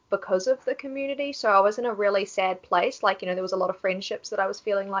leaving it because of the community. So I was in a really sad place. Like, you know, there was a lot of friendships that I was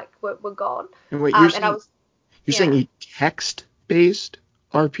feeling like were gone. And wait, you're saying a text-based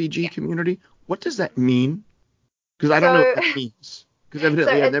RPG community? What does that mean? Because I don't know what that means. Because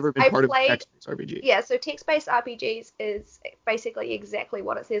evidently I've never been part of a text-based RPG. Yeah, so text-based RPGs is basically exactly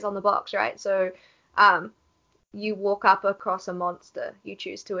what it says on the box, right? So you walk up across a monster, you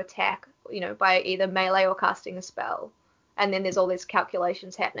choose to attack, you know, by either melee or casting a spell. And then there's all these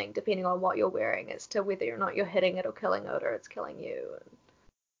calculations happening depending on what you're wearing as to whether or not you're hitting it or killing it, or it's killing you. And,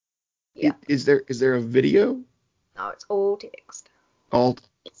 yeah. Is there a video? No, it's all text.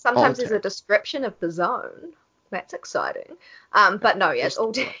 Sometimes there's a description of the zone. That's exciting. But no, yeah, it's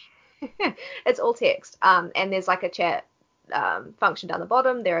all it's all text. And there's like a chat function down the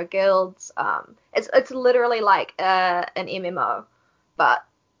bottom. There are guilds. It's literally like an MMO, but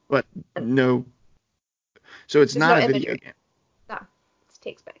no. So it's there's not no a video imagery. game. No, it's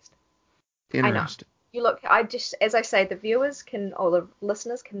text based. I know. Interesting. You look. As I say, the viewers can or the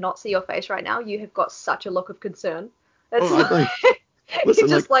listeners cannot see your face right now. You have got such a look of concern. It's Oh, listen,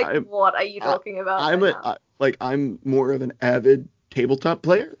 you're just like, what are you talking about right now? I'm more of an avid tabletop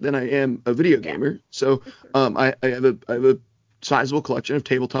player than I am a video gamer. So I have a sizable collection of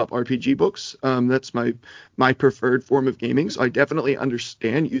tabletop RPG books. That's my preferred form of gaming. So I definitely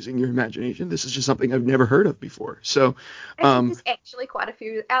understand using your imagination. This is just something I've never heard of before. So I think there's actually quite a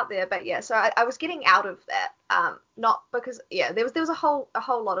few out there, but yeah. So I was getting out of that, not because there was a whole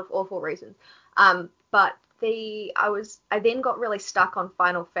lot of awful reasons, but I then got really stuck on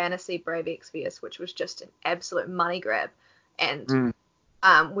Final Fantasy Brave Exvius, which was just an absolute money grab, and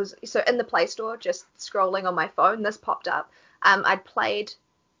was so in the Play Store, just scrolling on my phone, this popped up. I'd played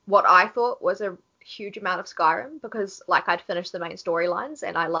what I thought was a huge amount of Skyrim because like I'd finished the main storylines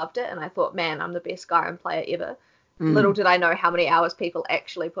and I loved it, and I thought, man, I'm the best Skyrim player ever. Little did I know how many hours people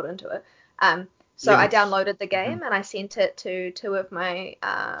actually put into it. So I downloaded the game and I sent it to two of my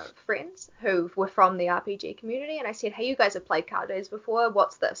friends who were from the RPG community, and I said, hey, you guys have played card games before,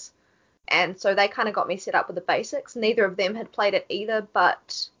 what's this? And so they kind of got me set up with the basics. Neither of them had played it either,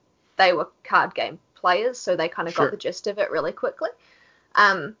 but they were card game players, so they kind of got the gist of it really quickly.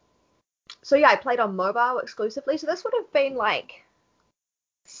 So yeah, I played on mobile exclusively, so this would have been like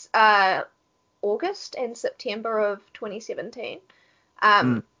August and September of 2017.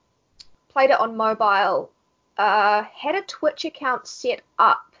 Played it on mobile, had a Twitch account set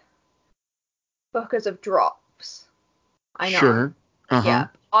up because of drops. I know. Sure. Yeah.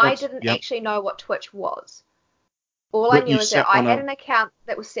 I didn't actually know what Twitch was. All I knew is that I had an account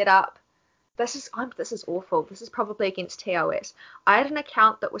that was set up. This is awful. This is probably against TOS. I had an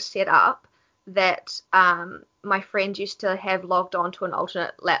account that was set up that my friend used to have logged on to an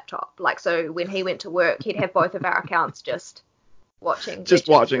alternate laptop. Like, so when he went to work, he'd have both of our accounts just watching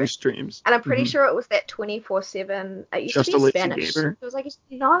streams. And I'm pretty sure it was that 24/7. It used just to be a lazy Spanish. gamer. It was like,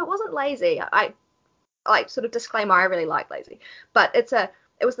 no, it wasn't lazy. I like, sort of disclaimer, I really like lazy, but it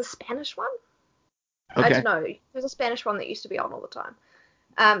was the Spanish one. Okay. I don't know. There was a Spanish one that used to be on all the time.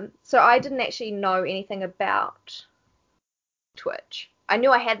 So I didn't actually know anything about Twitch. I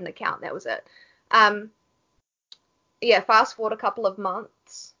knew I had an account. That was it. Fast forward a couple of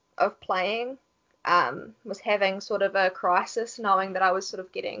months of playing. Was having sort of a crisis, knowing that I was sort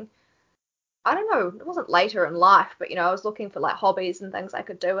of getting, I don't know, it wasn't later in life, but I was looking for like hobbies and things I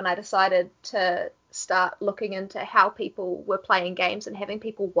could do, and I decided to start looking into how people were playing games and having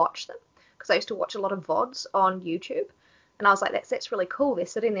people watch them, because I used to watch a lot of VODs on YouTube, and I was like, that's really cool. They're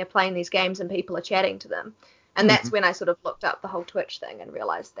sitting there playing these games and people are chatting to them, and that's when I sort of looked up the whole Twitch thing and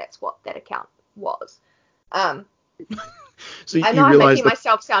realized that's what that account was. So I know I'm making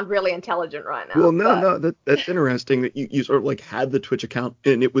myself sound really intelligent right now. Well, no, that's interesting that you sort of like had the Twitch account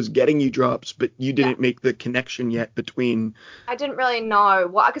and it was getting you drops, but you didn't make the connection yet between. I didn't really know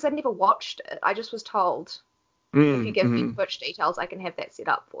what, because I'd never watched it. I just was told, if you give me Twitch details, I can have that set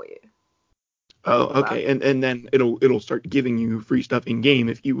up for you. Oh, okay. And then it'll start giving you free stuff in game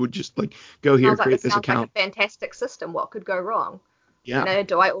if you would just like go here, create this account. Like a fantastic system. What could go wrong? Yeah.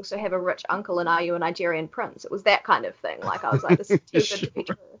 Do I also have a rich uncle, and are you a Nigerian prince? It was that kind of thing. Like, I was like, this is too good to be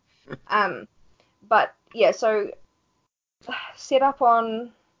true. But yeah, so set up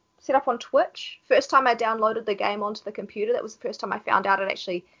on Twitch. First time I downloaded the game onto the computer, that was the first time I found out it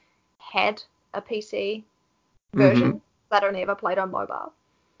actually had a PC version that I never played on mobile.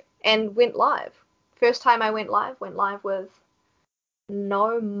 And went live. First time I went live with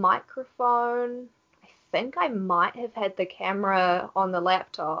no microphone. I think I might have had the camera on the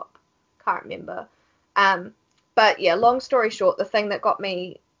laptop. Can't remember. But yeah, long story short, the thing that got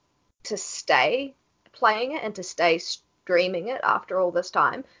me to stay playing it and to stay streaming it after all this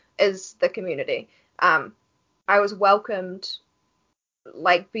time is the community. I was welcomed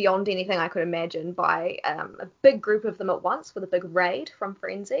like beyond anything I could imagine by a big group of them at once, with a big raid from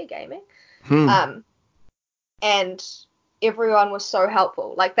Frenzy Gaming. And everyone was so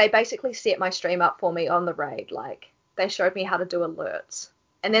helpful. Like, they basically set my stream up for me on the raid. Like, they showed me how to do alerts.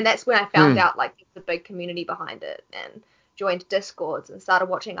 And then that's when I found out, like, the big community behind it, and joined Discords and started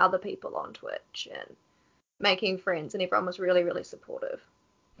watching other people on Twitch and making friends, and everyone was really, really supportive.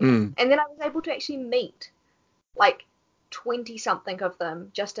 And then I was able to actually meet, like, 20-something of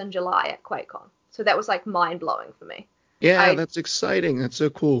them just in July at QuakeCon. So that was, like, mind-blowing for me. Yeah, that's exciting. That's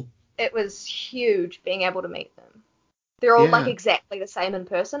so cool. It was huge being able to meet them. They're all like exactly the same in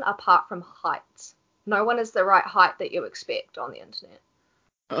person, apart from heights. no one is the right height that you expect on the internet.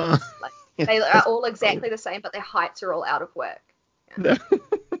 Uh, Like yeah, they are that's all probably exactly the same, but their heights are all out of whack. Yeah.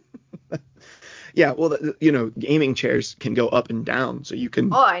 yeah. Well, gaming chairs can go up and down, so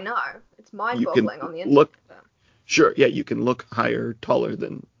Oh, I know. It's you can mind-boggling on the internet. look sure, yeah, you can look higher, taller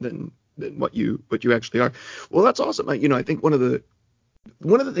than what you actually are. Well, that's awesome. I think one of the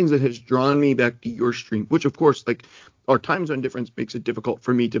things that has drawn me back to your stream, which of course, like our time zone difference makes it difficult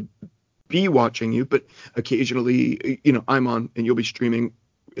for me to be watching you, but occasionally, I'm on and you'll be streaming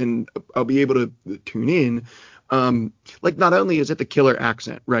and I'll be able to tune in. Like not only is it the killer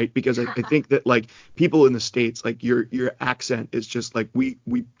accent, right? Because I think that like people in the States, like your accent is just like we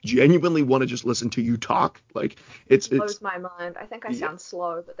genuinely want to just listen to you talk. Like it's Blows my mind. I think I yeah, sound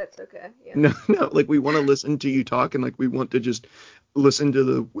slow, but that's okay. Yeah. no, no, like we want to listen to you talk and like we want to just listen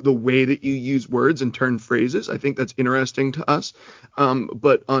to the way that you use words and turn phrases. I think that's interesting to us.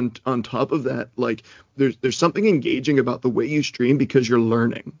 But on top of that, like there's something engaging about the way you stream because you're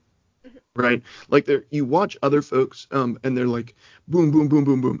learning, right? Like you watch other folks and they're like boom boom boom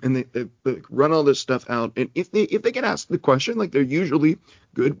boom boom and they like, run all this stuff out and if they get asked the question like they're usually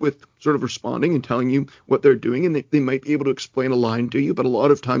good with sort of responding and telling you what they're doing and they might be able to explain a line to you, but a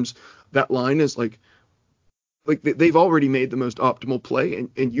lot of times that line is like they've already made the most optimal play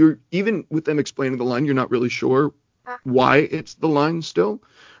and you're even with them explaining the line you're not really sure Ah, why it's the line still.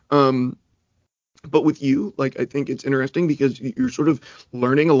 um but with you, like I think it's interesting because you're sort of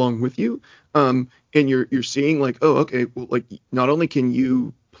learning along with you, and you're seeing like, oh, okay, well, like not only can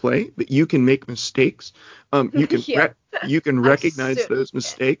you play, but you can make mistakes. You can yeah. you can I recognize certainly those can.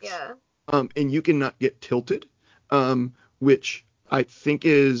 mistakes, Yeah. and you can not get tilted, which I think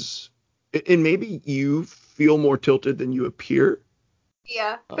is, and maybe you feel more tilted than you appear.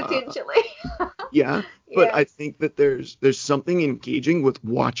 Yeah, Uh, potentially. yeah, but Yeah. I think that there's something engaging with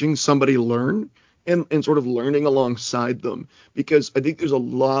watching somebody learn and sort of learning alongside them because I think there's a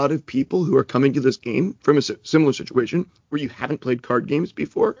lot of people who are coming to this game from a similar situation where you haven't played card games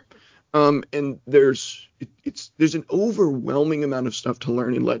before. And there's an overwhelming amount of stuff to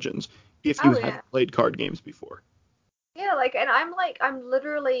learn in Legends if you Oh yeah. haven't played card games before. Yeah, and I'm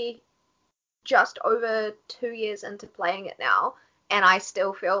literally just over 2 years into playing it now, and I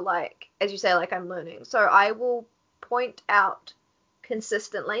still feel like, as you say, like I'm learning. So I will point out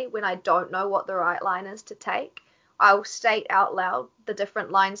consistently when I don't know what the right line is to take. I'll state out loud the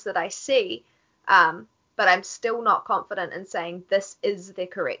different lines that I see, but I'm still not confident in saying this is the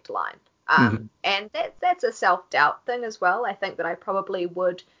correct line. Hmm. And that's a self-doubt thing as well. I think that I probably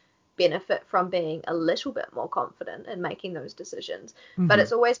would benefit from being a little bit more confident in making those decisions. But Hmm.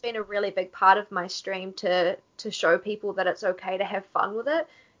 it's always been a really big part of my stream to show people that it's okay to have fun with it.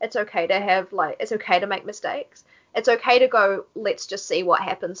 It's okay to have it's okay to make mistakes. It's okay to go, let's just see what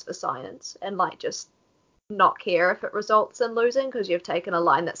happens for science and just not care if it results in losing because you've taken a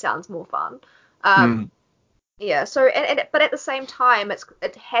line that sounds more fun. Um, Hmm. yeah, so but at the same time,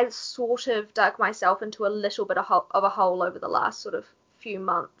 it has sort of dug myself into a little bit of a hole over the last sort of few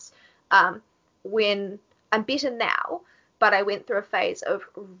months, um, when I'm better now, but I went through a phase of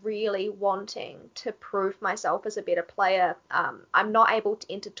really wanting to prove myself as a better player. I'm not able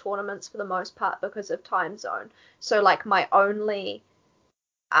to enter tournaments for the most part because of time zone, so my only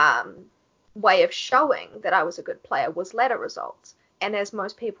um, way of showing that I was a good player was ladder results. And as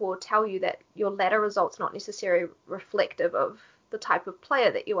most people will tell you, that your ladder results not necessarily reflective of the type of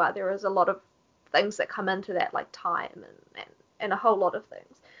player that you are. There is a lot of things that come into that, like time and a whole lot of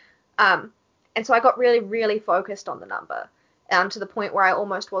things. Um, and so I got really, really focused on the number, to the point where I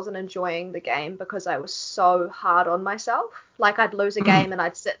almost wasn't enjoying the game because I was so hard on myself. Like I'd lose a game and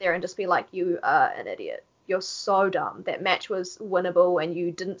I'd sit there and just be like, "You are an idiot. You're so dumb. That match was winnable and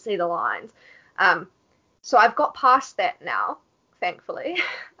you didn't see the lines." Um, so I've got past that now, thankfully.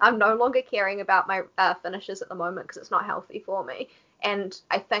 I'm no longer caring about my finishes at the moment because it's not healthy for me. And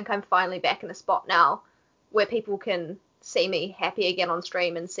I think I'm finally back in a spot now where people can see me happy again on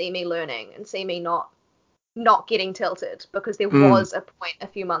stream and see me learning and see me not getting tilted, because there Hmm. was a point a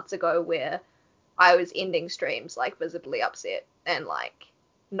few months ago where I was ending streams visibly upset and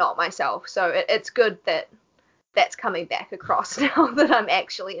not myself. So it's good that that's coming back across now that I'm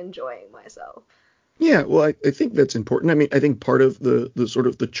actually enjoying myself. Yeah, well, I think that's important. I mean, I think part of the sort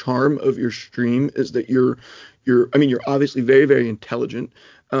of the charm of your stream is that I mean, you're obviously very, very intelligent,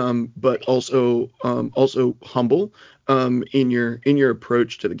 but Thank you. also humble in your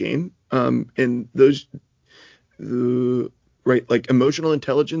approach to the game. And those right? Like emotional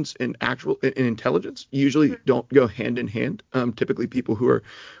intelligence and actual and intelligence usually don't go hand in hand. Typically, people who are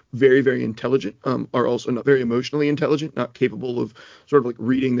very, very intelligent are also not very emotionally intelligent, not capable of sort of like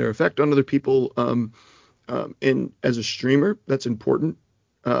reading their effect on other people. And as a streamer, that's important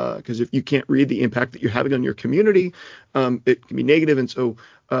because if you can't read the impact that you're having on your community, it can be negative. And so,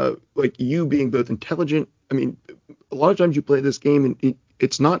 like you being both intelligent, I mean, a lot of times you play this game and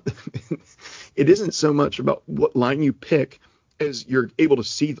it's not, it isn't so much about what line you pick as you're able to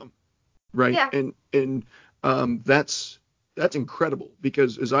see them, right? Yeah. And that's incredible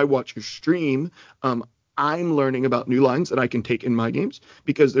because as I watch your stream, I'm learning about new lines that I can take in my games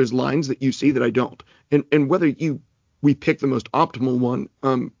because there's lines that you see that I don't. And whether we pick the most optimal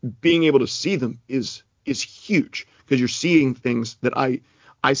one, being able to see them is huge because you're seeing things that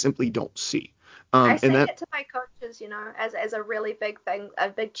I simply don't see. I And say that it to my coaches, as a really big thing, a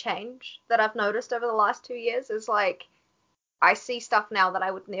big change that I've noticed over the last 2 years is like I see stuff now that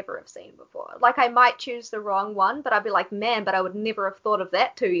I would never have seen before. Like I might choose the wrong one, but I'd be like, man, but I would never have thought of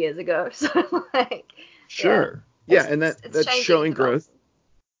that 2 years ago. So like, yeah, sure, yeah, and it's that's changing and showing growth. developing.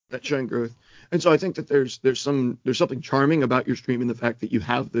 That's showing growth. And so I think that there's something charming about your stream in the fact that you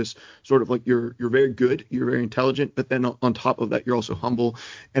have this sort of like you're very good, you're very intelligent, but then on top of that you're also humble.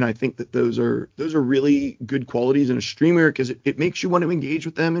 And I think that those are really good qualities in a streamer because it makes you want to engage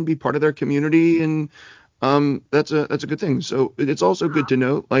with them and be part of their community. And that's a good thing. So it's also good to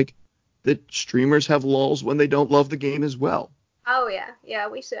know like that streamers have lulls when they don't love the game as well. Oh yeah, yeah,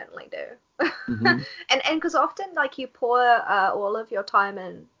 we certainly do. Hmm. And because often like you pour all of your time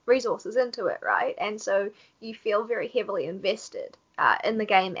and resources into it, right? And so you feel very heavily invested in the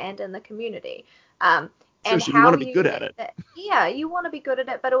game and in the community. Um, Sure, and so you want how to be you good at let it. that, yeah, you want to be good at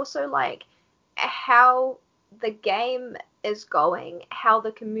it, but also like how the game is going, how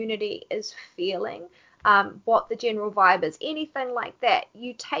the community is feeling, what the general vibe is, anything like that,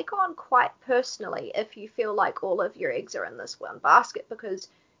 you take on quite personally if you feel like all of your eggs are in this one basket because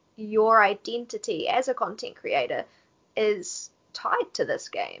your identity as a content creator is tied to this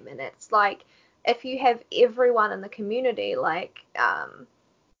game. And it's like if you have everyone in the community, like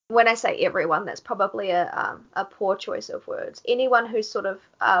when I say everyone, that's probably a poor choice of words. Anyone who's sort of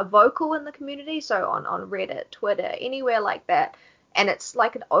vocal in the community, so on Reddit, Twitter, anywhere like that, and it's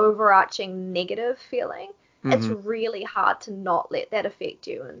like an overarching negative feeling, it's Hmm. really hard to not let that affect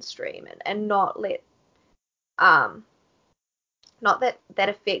you in stream and not let um not that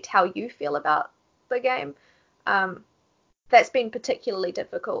affect how you feel about the game. Um, that's been particularly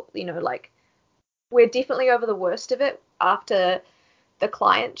difficult. Like we're definitely over the worst of it after the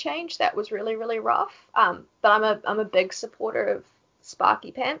client change. That was really, really rough. But I'm a big supporter of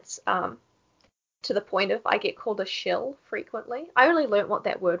Sparky Pants. To the point of I get called a shill frequently. I only learnt what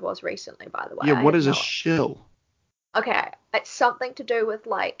that word was recently, by the way. Yeah, I what had is a no. shill? Okay, it's something to do with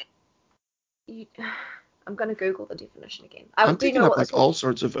like you. I'm gonna Google the definition again. I'm Do you picking know up what like this will all be?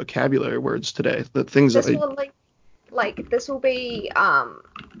 sorts of vocabulary words today. The things that This I will like this will be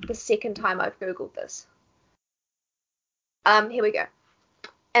the second time I've Googled this. Here we go.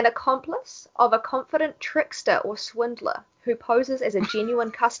 An accomplice of a confident trickster or swindler who poses as a genuine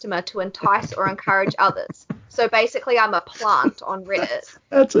customer to entice or encourage others. So basically, I'm a plant on Reddit.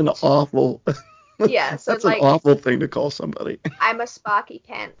 that's an awful Yeah, so that's an like awful thing to call somebody. I'm a Sparky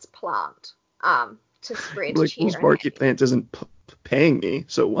Pants plant to spread Like, well, cheer and Sparky happiness. Pants isn't paying me,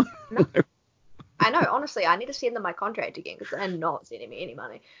 so what? No, I know. Honestly, I need to send them my contract again because they're not sending me any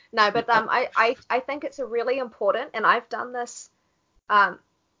money. No, but Yeah, I think it's a really important, and I've done this. Um,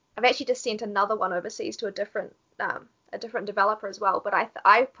 I've actually just sent another one overseas to a different developer as well. But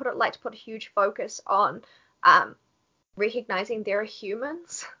I like to put a huge focus on um, recognizing there are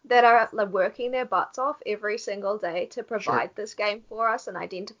humans that are like, working their butts off every single day to sure. provide this game for us and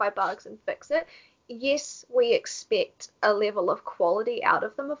identify bugs and fix it. Yes, we expect a level of quality out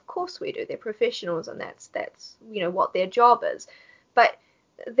of them. Of course we do. They're professionals and that's what their job is. But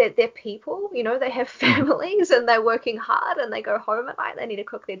they're people, they have families and they're working hard and they go home at night. They need to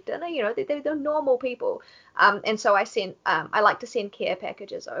cook their dinner. They're normal people. And so I like to send care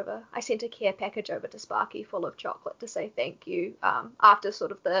packages over. I sent a care package over to Sparky full of chocolate to say thank you after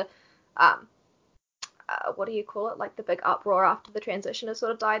sort of the, um, what do you call it? Like the big uproar after the transition has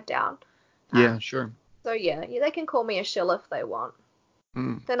sort of died down. Yeah, Um, sure. so yeah, they can call me a shill if they want.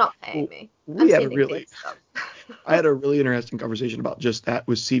 Mm. They're not paying Well, me. I'm we had a sending them really stuff. I had a really interesting conversation about just that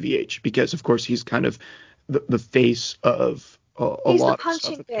with CVH because, of course, he's kind of the face of a He's the lot of stuff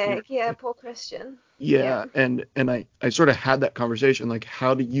punching at the bag. Yeah, community. poor Christian. Yeah. Yeah, and I sort of had that conversation like,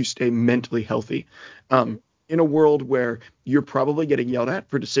 how do you stay mentally healthy, Hmm. in a world where you're probably getting yelled at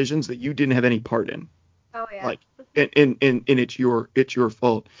for decisions that you didn't have any part in? Oh yeah. Like, and it's your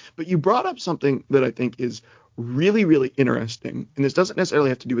fault. But you brought up something that I think is really, really interesting, and this doesn't necessarily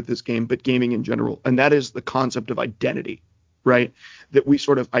have to do with this game, but gaming in general, and that is the concept of identity, right? That we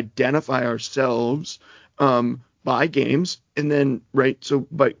sort of identify ourselves by games, and then, right, so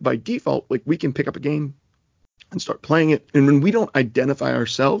by default, like, we can pick up a game and start playing it, and when we don't identify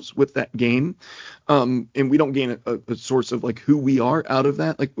ourselves with that game, and we don't gain a source of like who we are out of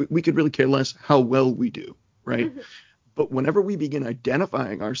that, like, we could really care less how well we do, right? Mhm. But whenever we begin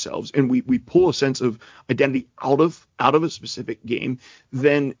identifying ourselves and we pull a sense of identity out of a specific game,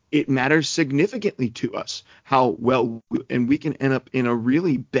 then it matters significantly to us how well and we can end up in a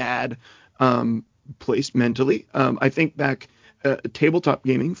really bad place mentally. I think back tabletop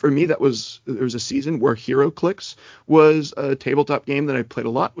gaming for me, there was a season where HeroClix was a tabletop game that I played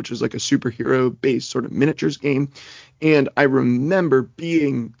a lot, which was like a superhero based sort of miniatures game. And I remember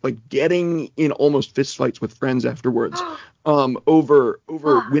being like getting in almost fistfights with friends afterwards, over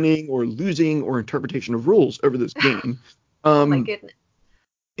Ah, winning or losing or interpretation of rules over this game. oh my Um, goodness.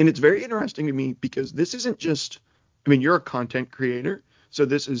 and it's very interesting to me because this isn't just, I mean, you're a content creator, so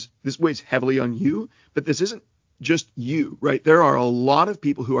this weighs heavily on you, but this isn't just you, right? There are a lot of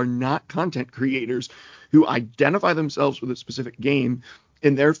people who are not content creators who identify themselves with a specific game,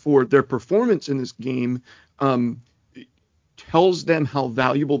 and therefore their performance in this game um, tells them how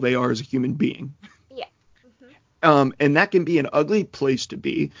valuable they are as a human being. Yeah. Hmm. And that can be an ugly place to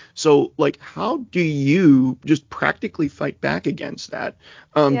be. So, like, how do you just practically fight back against that?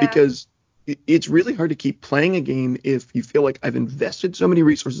 Yeah. Because it's really hard to keep playing a game if you feel like I've invested so many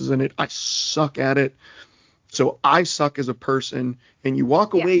resources in it, I suck at it, so I suck as a person, and you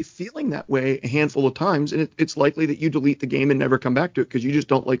walk Yeah. away feeling that way a handful of times, and it's likely that you delete the game and never come back to it because you just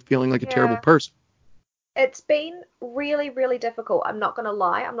don't like feeling like a terrible Yeah. person. It's been really, really difficult. I'm not going to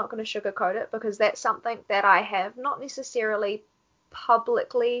lie. I'm not going to sugarcoat it because that's something that I have not necessarily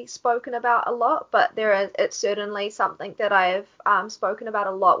publicly spoken about a lot, but it's certainly something that I've spoken about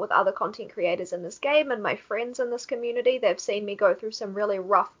a lot with other content creators in this game and my friends in this community. They've seen me go through some really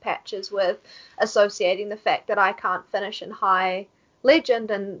rough patches with associating the fact that I can't finish in high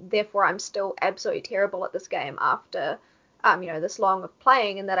legend and therefore I'm still absolutely terrible at this game after this long of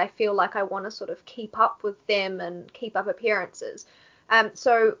playing, and that I feel like I want to sort of keep up with them and keep up appearances.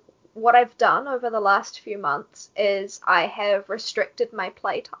 So what I've done over the last few months is I have restricted my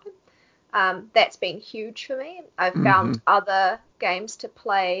playtime. That's been huge for me. I've Hmm. found other games to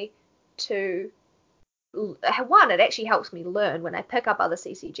play to one, it actually helps me learn when I pick up other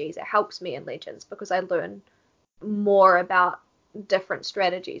CCGs. It helps me in Legends because I learn more about different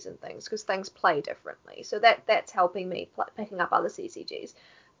strategies and things because things play differently. So that's helping me picking up other CCGs.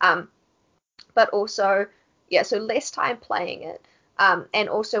 Um, but also, yeah, so less time playing it. And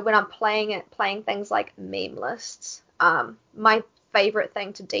also when I'm playing it, playing things like meme lists. My favorite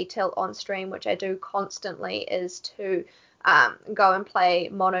thing to detail on stream, which I do constantly, is to go and play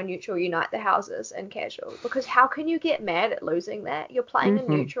mono neutral unite the houses in casual because how can you get mad at losing that? You're playing a Hmm.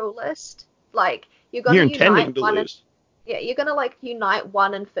 neutral list. Like you're gonna You're unite intending to one in lose. yeah, you're gonna like unite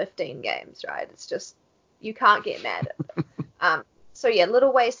 1 in 15 games, right? It's just you can't get mad at it. So yeah,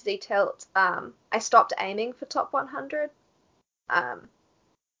 little ways to detail it. I stopped aiming for top 100. Um,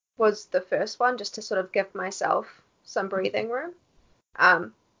 was the first one just to sort of give myself some breathing room.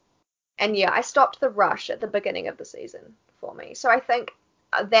 Um, and yeah, I stopped the rush at the beginning of the season for me. So I think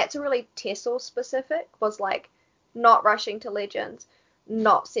that's really Tessel specific, was like not rushing to Legends,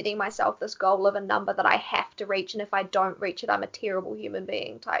 not setting myself this goal of a number that I have to reach, and if I don't reach it, I'm a terrible human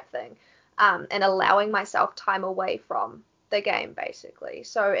being type thing, and allowing myself time away from the game basically.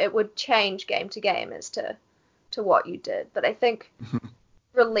 So it would change game to game as to what you did, but I think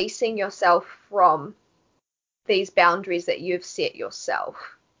releasing yourself from these boundaries that you've set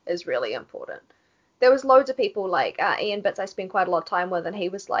yourself is really important. There was loads of people like Ian Bits I spent quite a lot of time with, and he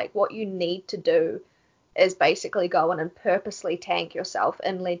was like, what you need to do is basically go in and purposely tank yourself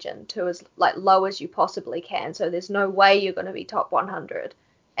in Legend to as like low as you possibly can. So there's no way you're going to be top 100,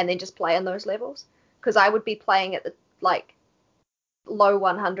 and then just play in those levels. Because I would be playing at the like low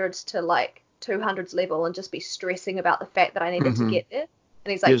 100s to like 200s level and just be stressing about the fact that I needed to Hmm. get there.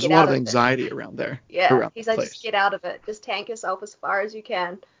 And he's Yeah, like, there's a get lot out of of it. anxiety around there, Yeah, around he's that like, just place. get out of it. Just tank yourself as far as you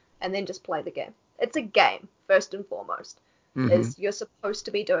can, and then just play the game. It's a game, first and foremost. Hmm. Is you're supposed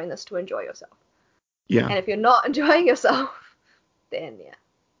to be doing this to enjoy yourself. Yeah, And if you're not enjoying yourself, then yeah.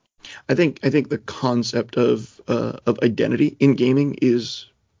 I think the concept of identity in gaming is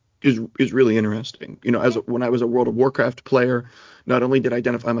really interesting. You know, Yeah. when I was a World of Warcraft player, not only did I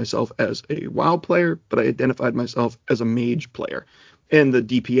identify myself as a WoW player, but I identified myself as a mage player. And the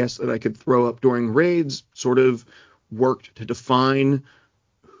DPS that I could throw up during raids sort of worked to define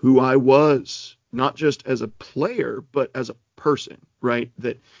who I was, not just as a player, but as a person, right?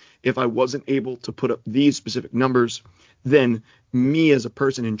 That if I wasn't able to put up these specific numbers, then me as a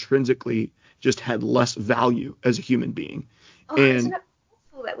person intrinsically just had less value as a human being. Oh, isn't And it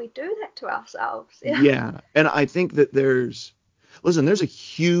awful that we do that to ourselves? Yeah. yeah, and I think that there's a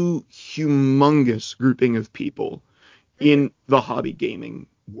humongous grouping of people Mm-hmm. in the hobby gaming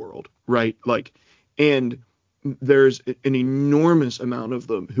world, right? Like, and there's an enormous amount of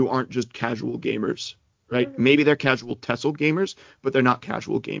them who aren't just casual gamers, right? Mm-hmm. Maybe they're casual Tessel gamers, but they're not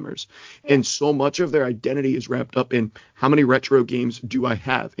casual gamers. Yeah. And so much of their identity is wrapped up in how many retro games do I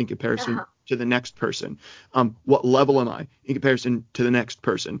have in comparison Uh-huh. to the next person? What level am I in comparison to the next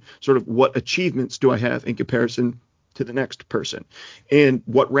person? Sort of what achievements do I have in comparison to the next person? And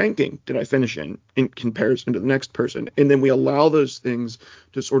what ranking did I finish in comparison to the next person? And then we allow those things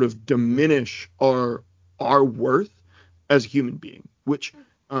to sort of diminish our worth as a human being, which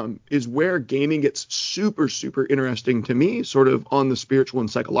is where gaming gets super, super interesting to me, sort of on the spiritual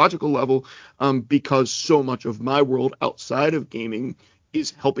and psychological level, because so much of my world outside of gaming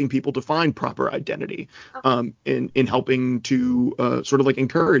is helping people to find proper identity, Uh-huh. in helping to sort of like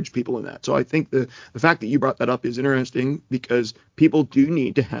encourage people in that. So I think the fact that you brought that up is interesting because people do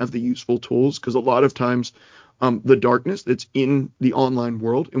need to have the useful tools because a lot of times the darkness that's in the online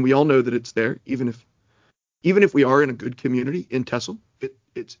world, and we all know that it's there, even if we are in a good community in Tessel,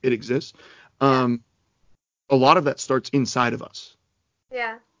 it exists. Yeah. A lot of that starts inside of us.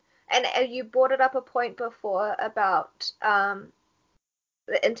 Yeah. And you brought it up a point before about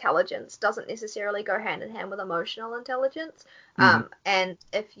the intelligence doesn't necessarily go hand in hand with emotional intelligence. Hmm. And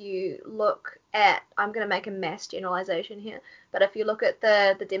if you look at, I'm going to make a mass generalization here, but if you look at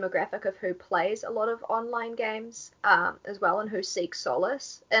the demographic of who plays a lot of online games as well and who seeks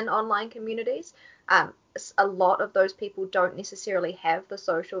solace in online communities, a lot of those people don't necessarily have the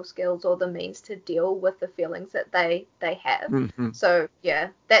social skills or the means to deal with the feelings that they have. Hmm. So yeah,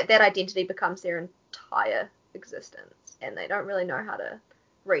 that identity becomes their entire existence, and they don't really know how to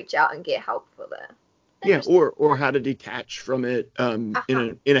reach out and get help for that. Yeah, Interesting. or how to detach from it in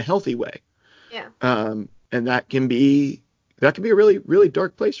Uh-huh. a healthy way. Yeah. And that can be a really really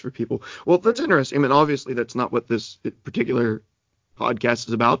dark place for people. Well, that's Mhm. interesting. I mean, obviously that's not what this particular podcast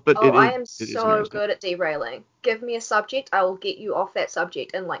is about, but Oh, it I is am it is so interesting. good at derailing. Give me a subject, I will get you off that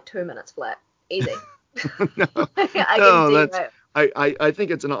subject in like 2 minutes flat. Easy. No, I can no, that's derail. I think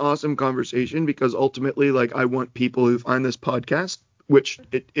it's an awesome conversation because ultimately, like, I want people who find this podcast, which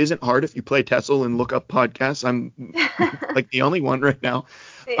it isn't hard if you play Tessel and look up podcasts. I'm like the only one right now.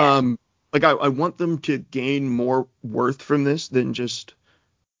 Yeah. Um, like I want them to gain more worth from this than just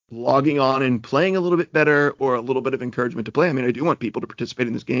logging on and playing a little bit better or a little bit of encouragement to play. I mean, I do want people to participate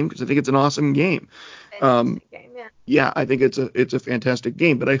in this game because I think it's an awesome game. Um, Fantastic game, yeah. yeah, I think it's a fantastic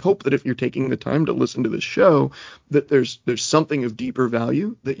game. But I hope that if you're taking the time to listen to this show, that there's something of deeper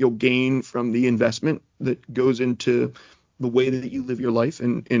value that you'll gain from the investment that goes into the way that you live your life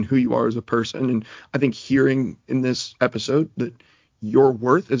and who you are as a person. And I think hearing in this episode that your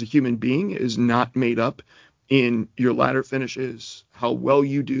worth as a human being is not made up in your ladder finishes, how well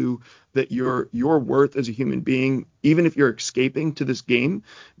you do, that your worth as a human being, even if you're escaping to this game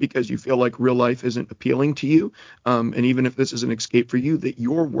because you feel like real life isn't appealing to you, and even if this is an escape for you, that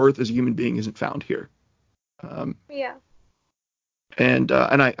your worth as a human being isn't found here. Um, Yeah. and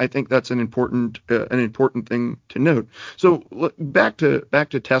I think that's an important thing to note. So back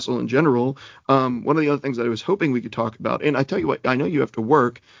to Tesla in general. One of the other things that I was hoping we could talk about, and I tell you what, I know you have to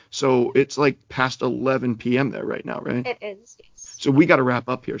work, so it's like past 11 p.m. there right now, right? It is, yes. So we got to wrap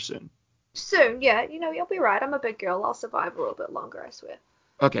up here soon. Soon, yeah, you'll be right. I'm a big girl. I'll survive a little bit longer, I swear.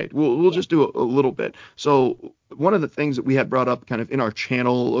 Okay, we'll Yeah. just do a little bit. So one of the things that we had brought up kind of in our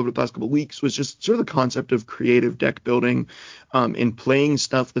channel over the past couple of weeks was just sort of the concept of creative deck building, and playing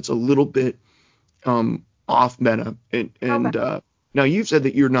stuff that's a little bit off meta. Okay. And now you've said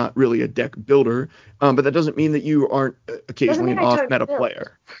that you're not really a deck builder, but that doesn't mean that you aren't Doesn't occasionally mean an I off don't meta build.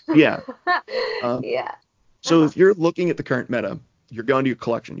 player. Yeah. Um, Yeah. so Uh-huh. if you're looking at the current meta, you're going to your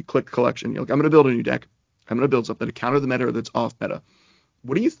collection, you click collection, you're like, I'm going to build a new deck. I'm going to build something to counter the meta that's off meta.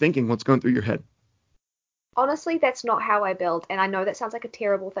 What are you thinking? What's going through your head? Honestly, that's not how I build, and I know that sounds like a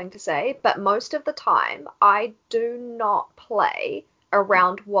terrible thing to say, but most of the time I do not play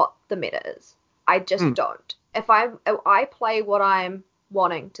around what the meta is. I just Hmm. don't. If I play what I'm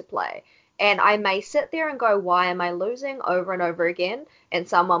wanting to play, And I may sit there and go, why am I losing over and over again? And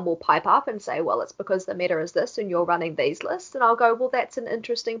someone will pipe up and say, well, it's because the meta is this and you're running these lists. And I'll go, well, that's an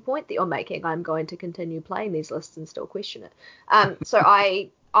interesting point that you're making. I'm going to continue playing these lists and still question it. So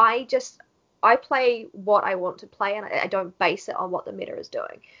I play what I want to play, and I don't base it on what the meta is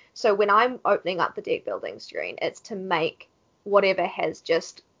doing. So when I'm opening up the deck building screen, it's to make whatever has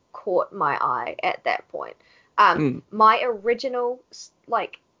just caught my eye at that point. My original,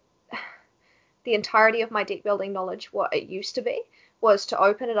 like, the entirety of my deck building knowledge, what it used to be, was to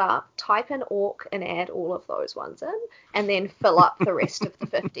open it up, type in Orc, and add all of those ones in, and then fill up the rest of the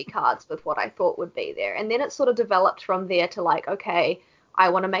 50 cards with what I thought would be there. And then it sort of developed from there to like, okay, I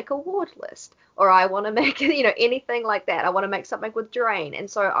want to make a ward list, or I want to make, anything like that. I want to make something with drain. And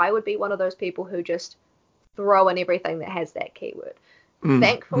so I would be one of those people who just throw in everything that has that keyword.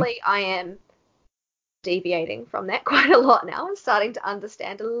 Thankfully, I am deviating from that quite a lot now and starting to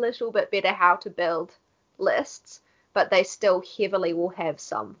understand a little bit better how to build lists, but they still heavily will have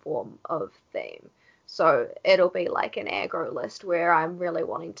some form of theme. So it'll be like an aggro list where I'm really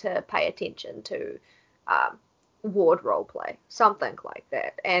wanting to pay attention to ward roleplay, something like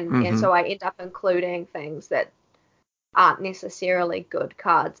that. And so I end up including things that aren't necessarily good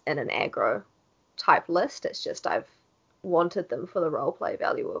cards in an aggro type list. It's just I've wanted them for the roleplay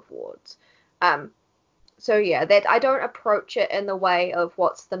value of wards. So yeah, that I don't approach it in the way of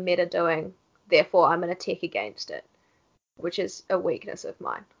what's the meta doing, therefore I'm going to tech against it, which is a weakness of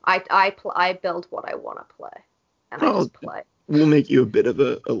mine. I build what I want to play, and I just play. Will make you a bit of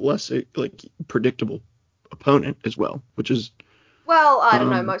a less like predictable opponent as well, which is. Well, I don't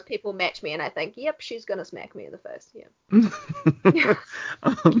know. Most people match me, and I think, yep, she's gonna smack me in the face. Yeah.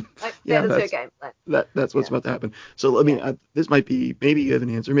 That is her game plan. That's what's about to happen. So I mean, this might be, maybe you have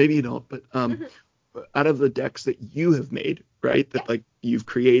an answer, maybe you don't, but out of the decks that you have made, right, that like you've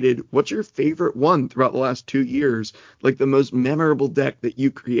created, what's your favorite one throughout the last 2 years? Like the most memorable deck that you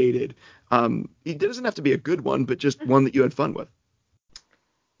created. It doesn't have to be a good one, but just one that you had fun with.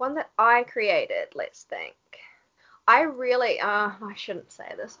 One that I created. Let's think. I really, I shouldn't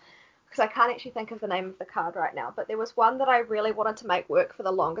say this because I can't actually think of the name of the card right now, but there was one that I really wanted to make work for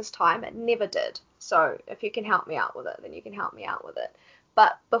the longest time. It never did. So if you can help me out with it, then you can help me out with it.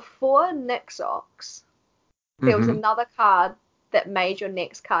 But before Nixox, there was another card that made your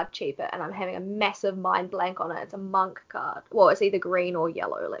next card cheaper, and I'm having a massive mind blank on it. It's a monk card. Well, it's either green or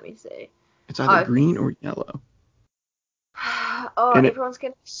yellow. Let me see. It's either green or yellow. And everyone's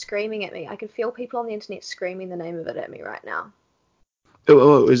going to be screaming at me. I can feel people on the internet screaming the name of it at me right now.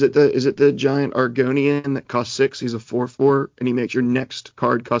 Is it the giant Argonian that costs 6? He's a 4/4, and he makes your next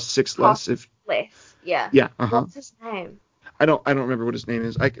card cost 6 less if less. Yeah. Yeah. What's his name? I don't remember what his name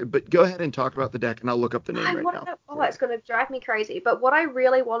is. But go ahead and talk about the deck, and I'll look up the name right now. Oh, it's going to drive me crazy. But what I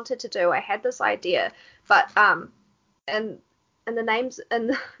really wanted to do, I had this idea, but and the names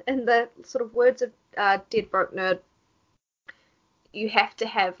and the sort of words of Dead Broke Nerd, you have to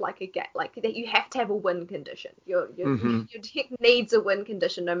have you have to have a win condition. Your deck needs a win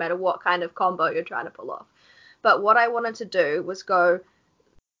condition no matter what kind of combo you're trying to pull off. But what I wanted to do was go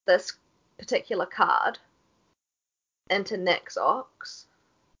this particular card into Nixox,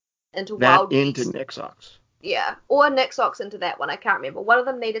 into Wild Beast. Into Nixox. Yeah, or Nixox into that one. I can't remember. One of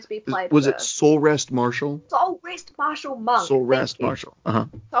them needed to be played. Was it Soul Rest Marshal? Soul Rest Marshal Monk. Soul Rest Marshal.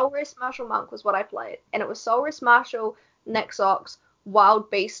 Soul Rest Marshal Monk was what I played, and it was Soul Rest Marshal, Nixox, Wild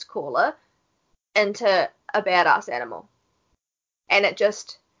Beast Caller into a badass animal, and it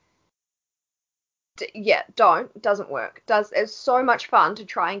just doesn't work. It's so much fun to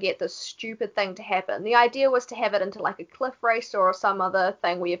try and get this stupid thing to happen. The idea was to have it into like a cliff race or some other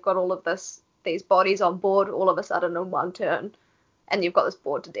thing where you've got all of these bodies on board all of a sudden in one turn, and you've got this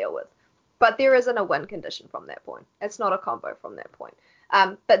board to deal with. But there isn't a win condition from that point. It's not a combo from that point.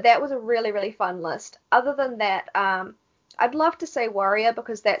 But that was a really, really fun list. Other than that, I'd love to say Warrior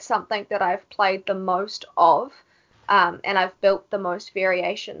because that's something that I've played the most of, and I've built the most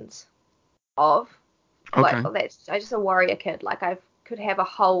variations of. Okay. I'm just a Warrior kid. Like I could have a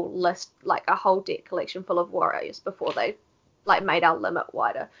whole list, like a whole deck collection full of Warriors before they like made our limit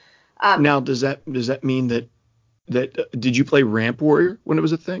wider. Now, does that mean that did you play Ramp Warrior when it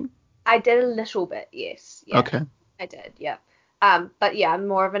was a thing? I did a little bit, yes. Yeah, okay. I did, yeah. But yeah, I'm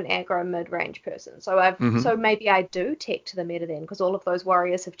more of an aggro mid-range person. So so maybe I do tech to the meta then, because all of those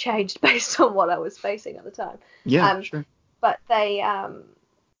warriors have changed based on what I was facing at the time. Yeah, sure. But they,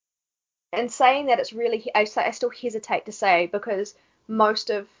 and saying that, it's really, I still hesitate to say, because most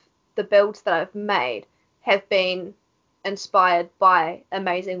of the builds that I've made have been inspired by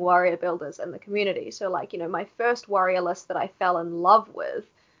amazing warrior builders in the community. So like, my first warrior list that I fell in love with,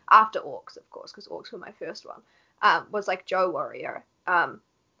 after Orcs, of course, because Orcs were my first one, was like Joe Warrior.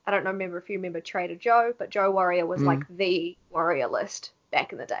 I don't remember if you remember Trader Joe, but Joe Warrior was like the warrior list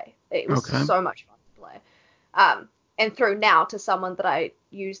back in the day. It was Okay. so much fun to play. And through now to someone that I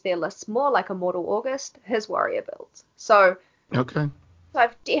use their lists more, like Immortal August, his warrior builds. So Okay.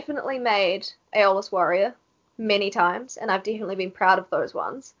 I've definitely made Aeolus Warrior many times, and I've definitely been proud of those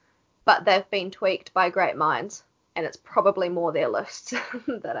ones, but they've been tweaked by great minds, and it's probably more their lists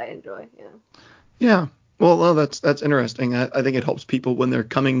that I enjoy. Yeah. Yeah. Well, that's interesting. I think it helps people when they're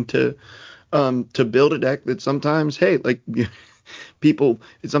coming to build a deck that sometimes, hey, like people,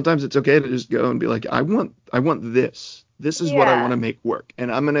 sometimes it's okay to just go and be like, I want this. This is what I want to Yeah. make work,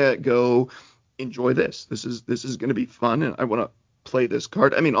 and I'm gonna go enjoy this. This is gonna be fun, and I want to play this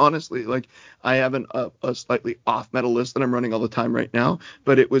card. I mean, honestly, like I have a slightly off meta list that I'm running all the time right now,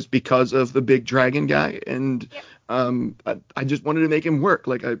 but it was because of the big dragon guy, and Yep. I just wanted to make him work.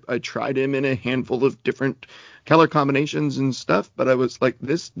 Like I tried him in a handful of different color combinations and stuff, but I was like,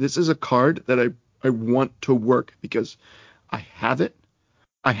 this is a card that I want to work because I have it.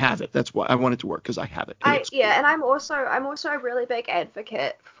 I have it. That's why I want it to work because I have it and it's cool. And I'm also a really big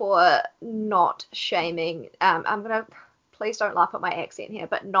advocate for not shaming. I'm gonna Please don't laugh at my accent here,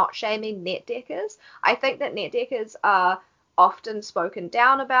 but not shaming net deckers. I think that net deckers are often spoken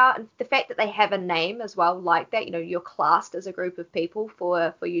down about, and the fact that they have a name as well, like that, you're classed as a group of people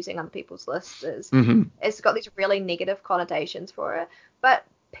for using other people's lists is Hmm. it's got these really negative connotations for it. But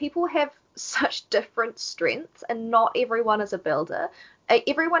people have such different strengths, and not everyone is a builder.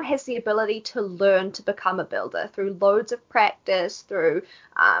 Everyone has the ability to learn to become a builder through loads of practice, through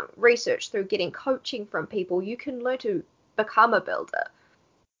research, through getting coaching from people. You can learn to become a builder,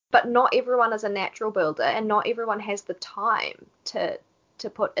 but not everyone is a natural builder, and not everyone has the time to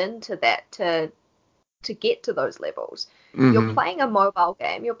put into that to get to those levels. You're Hmm. playing a mobile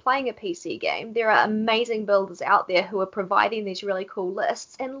game, you're playing a PC game. There are amazing builders out there who are providing these really cool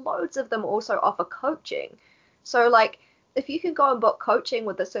lists, and loads of them also offer coaching. So, like, if you can go and book coaching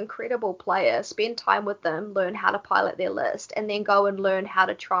with this incredible player, spend time with them, learn how to pilot their list, and then go and learn how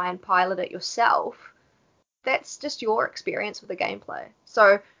to try and pilot it yourself, that's just your experience with the gameplay.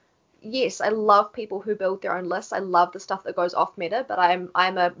 So, yes, I love people who build their own lists. I love the stuff that goes off meta, but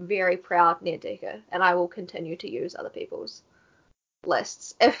I'm a very proud net decker, and I will continue to use other people's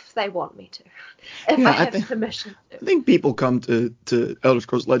lists if they want me to, if I Yeah, have permission to. I think people come to Elder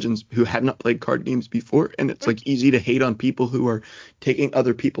Scrolls Legends who have not played card games before, and it's like easy to hate on people who are taking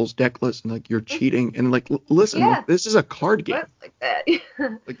other people's deck lists and like you're cheating and like listen, like Yeah, this is a card game. works like that.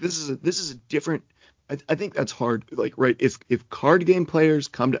 Like this is a different. I think that's hard. Like right, if card game players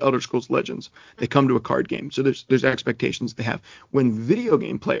come to Elder Scrolls Legends, they come to a card game. So there's expectations they have. When video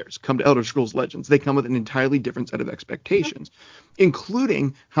game players come to Elder Scrolls Legends, they come with an entirely different set of expectations,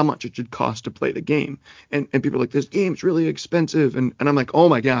 including how much it should cost to play the game. And people are like, this game's really expensive, and I'm like, oh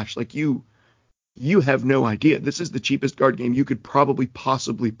my gosh, like you have no idea. This is the cheapest card game you could probably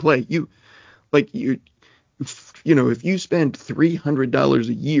possibly play. If you spend $300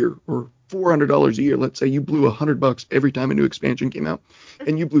 a year or $400 a year, let's say you blew $100 every time a new expansion came out,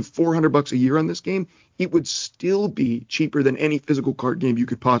 and you blew $400 a year on this game, it would still be cheaper than any physical card game you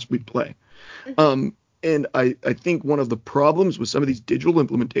could possibly play. And I think one of the problems with some of these digital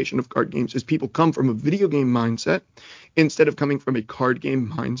implementation of card games is people come from a video game mindset instead of coming from a card game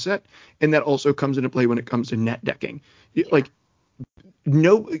mindset, and that also comes into play when it comes to net decking. Yeah, Like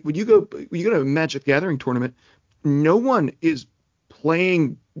no, when you go to a Magic the Gathering tournament, no one is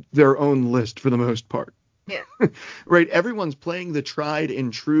playing their own list for the most part. yeah, Right? Everyone's playing the tried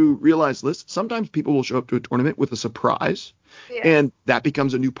and true realized list. Sometimes people will show up to a tournament with a surprise, yeah, and that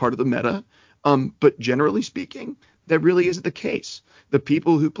becomes a new part of the meta. But generally speaking, that really isn't the case. The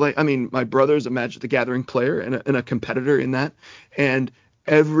people who play, I mean, my brother's a Magic the Gathering player and a competitor in that, and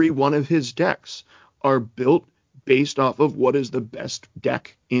every one of his decks are built based off of what is the best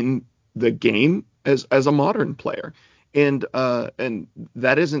deck in the game as a modern player. And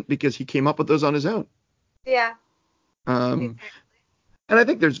that isn't because he came up with those on his own. yeah, Um, exactly. and I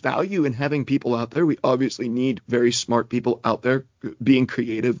think there's value in having people out there. We obviously need very smart people out there being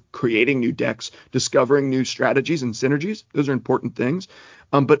creative, creating new decks, discovering new strategies and synergies. Those are important things.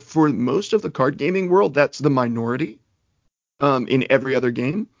 But for most of the card gaming world, that's the minority in every other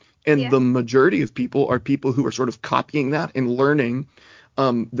game. And Yeah, the majority of people are people who are sort of copying that and learning.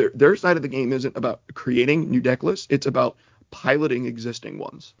 Their side of the game isn't about creating new deck lists. It's about piloting existing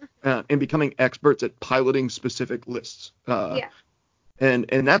ones and becoming experts at piloting specific lists. yeah,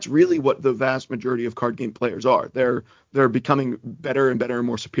 And that's really what the vast majority of card game players are. They're becoming better and better and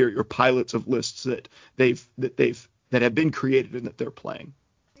more superior pilots of lists that have been created and that they're playing.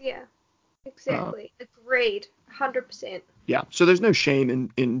 Yeah, Uh, exactly. Agreed. 100%. yeah, so there's no shame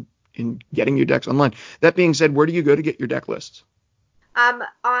in getting your decks online. That being said, where do you go to get your deck lists?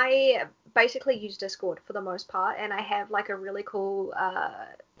 I basically use Discord for the most part, and I have like a really cool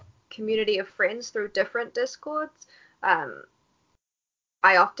community of friends through different Discords. Um,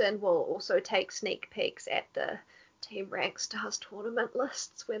 I often will also take sneak peeks at the Team Rank Stars tournament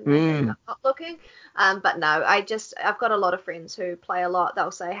lists when maybe Mm. I'm not looking. But no, I've got a lot of friends who play a lot.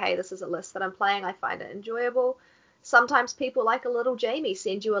 They'll say, hey, this is a list that I'm playing. I find it enjoyable. Sometimes people like a little Jamie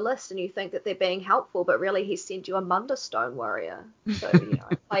send you a list and you think that they're being helpful, but really he sent you a Mundstone warrior. So,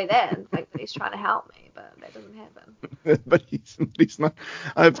 I play that and think that he's trying to help me, but that doesn't happen. But he's not.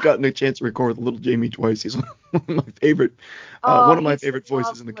 I've gotten a chance to record with little Jamie twice. He's Oh, one of my he's favorite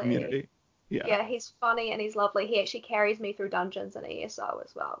voices in the lovely. community. Yeah. Yeah, he's funny and he's lovely. He actually carries me through dungeons and ESO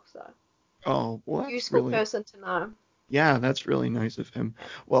as well, so Oh, well, useful person to know. that's really nice of him. Yeah.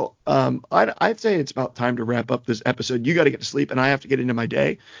 Well, I'd say it's about time to wrap up this episode. You got to get to sleep, and I have to get into my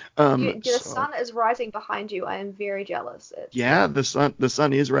day. The So sun is rising behind you. I am very jealous. It's yeah, really the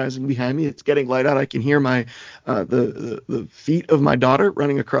sun is rising behind me. It's getting light out. I can hear my the feet of my daughter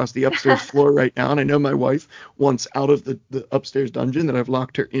running across the upstairs floor right now, and I know my wife wants out of the upstairs dungeon that I've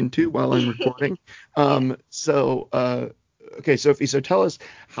locked her into while I'm recording. yeah. Okay, Sophie, so tell us,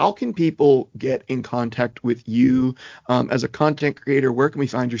 how can people get in contact with you as a content creator? Where can we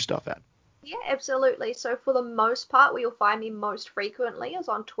find your stuff at? Yeah, absolutely. So for the most part, where you'll find me most frequently is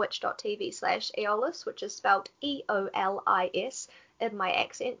on twitch.tv/Aeolus, which is spelled Eolis in my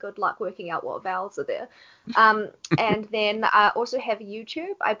accent. Good luck working out what vowels are there. And then I also have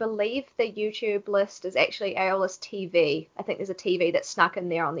YouTube. I believe the YouTube list is actually Aeolus TV. I think there's a TV that's snuck in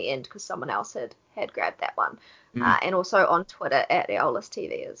there on the end because someone else had grabbed that one. Mm, And also on Twitter at Aeolus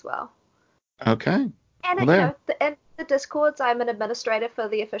TV as well. okay, And well there. in the Discords, I'm an administrator for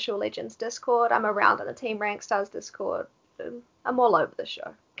the official Legends Discord. I'm around in the Team Rank Stars Discord. I'm all over the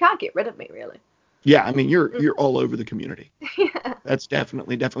show. Can't get rid of me, really. Yeah, I mean Mm. you're all over the community. Yeah, That's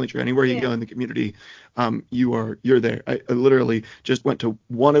definitely true. Anywhere you yeah. go in the community, you're there. I literally just went to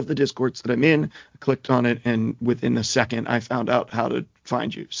one of the Discords that I'm in, clicked on it, and within a second, I found out how to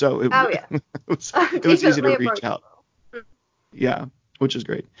find you. So Oh yeah, it was easy to definitely reach out. approachable. Mm. Yeah, which is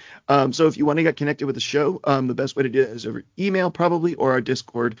great. So if you want to get connected with the show, the best way to do it is over email probably or our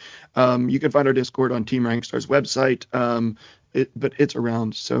Discord. You can find our Discord on Team Rank Star's website. But it's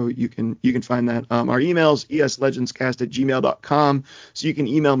around, so you can find that. Our email is eslegendscast@gmail.com, so you can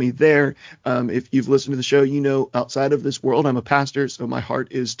email me there. If you've listened to the show, outside of this world, I'm a pastor, so my heart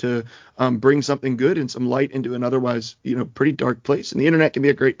is to bring something good and some light into an otherwise, pretty dark place. And the internet can be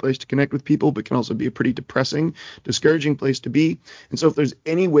a great place to connect with people, but can also be a pretty depressing, discouraging place to be. And so if there's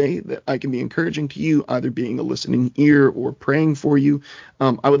any way that I can be encouraging to you, either being a listening ear or praying for you,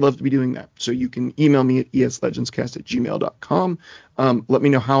 I would love to be doing that. So you can email me at eslegendscast@gmail.com. Let me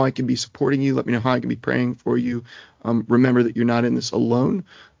know how I can be supporting you. Let me know how I can be praying for you. Remember that you're not in this alone.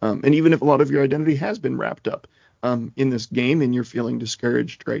 And even if a lot of your identity has been wrapped up in this game and you're feeling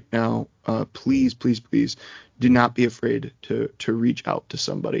discouraged right now, please, please, please do not be afraid to reach out to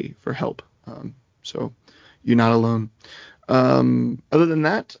somebody for help. So you're not alone. Other than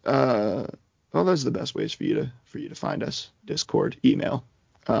that, well, those are the best ways for you to find us: Discord, email.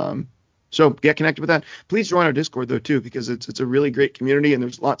 Um, so get connected with that. Please join our Discord though too, because it's a really great community and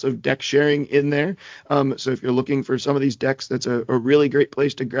there's lots of deck sharing in there. So if you're looking for some of these decks, that's a really great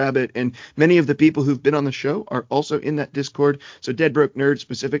place to grab it. And many of the people who've been on the show are also in that Discord. So Dead Broke Nerd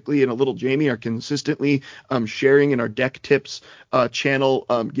specifically and a little Jamie are consistently sharing in our deck tips channel,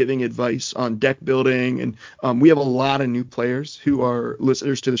 giving advice on deck building. And we have a lot of new players who are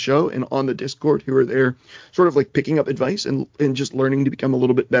listeners to the show and on the Discord who are there sort of like picking up advice and just learning to become a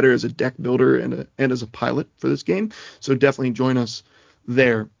little bit better as a deck builder and as a pilot for this game. So definitely join us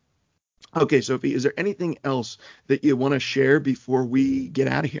there. Okay, Sophie, is there anything else that you want to share before we get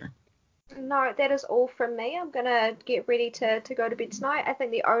out of here? No, that is all from me. I'm gonna get ready to go to bed tonight. I think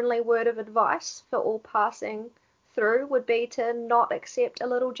the only word of advice for all passing through would be to not accept a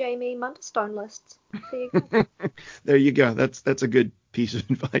little Jamie Munderstone lists. There you go. There you go. That's a good piece of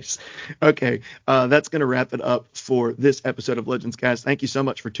advice. Okay, that's going to wrap it up for this episode of Legends Cast. Thank you so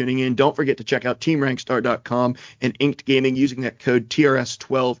much for tuning in. Don't forget to check out TeamRankStar.com and Inked Gaming using that code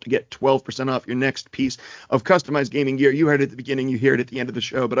TRS12 to get 12% off your next piece of customized gaming gear. You heard it at the beginning, you hear it at the end of the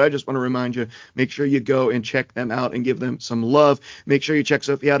show, but I just want to remind you, make sure you go and check them out and give them some love. Make sure you check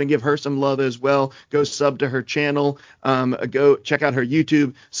Sophie out and give her some love as well. Go sub to her channel. Go check out her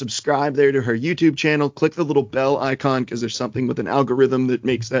YouTube. Subscribe there to her YouTube channel. Click the little bell icon because there's something with an algorithm algorithm that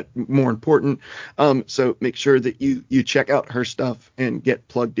makes that more important. So make sure that you check out her stuff and get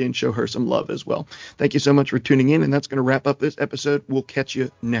plugged in, show her some love as well. Thank you so much for tuning in, and that's going to wrap up this episode. We'll catch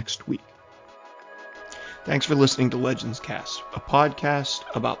you next week. Thanks for listening to Legends Cast, a podcast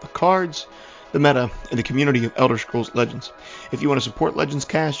about the cards, the meta, and the community of Elder Scrolls Legends. If you want to support Legends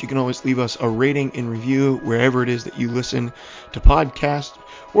Cast, you can always leave us a rating and review wherever it is that you listen to podcasts,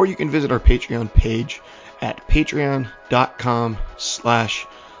 or you can visit our Patreon page at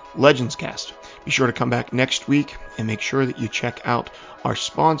patreon.com/legendscast. Be sure to come back next week and make sure that you check out our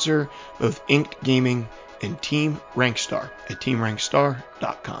sponsor, both Inked Gaming and Team Rankstar at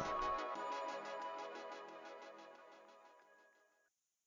teamrankstar.com.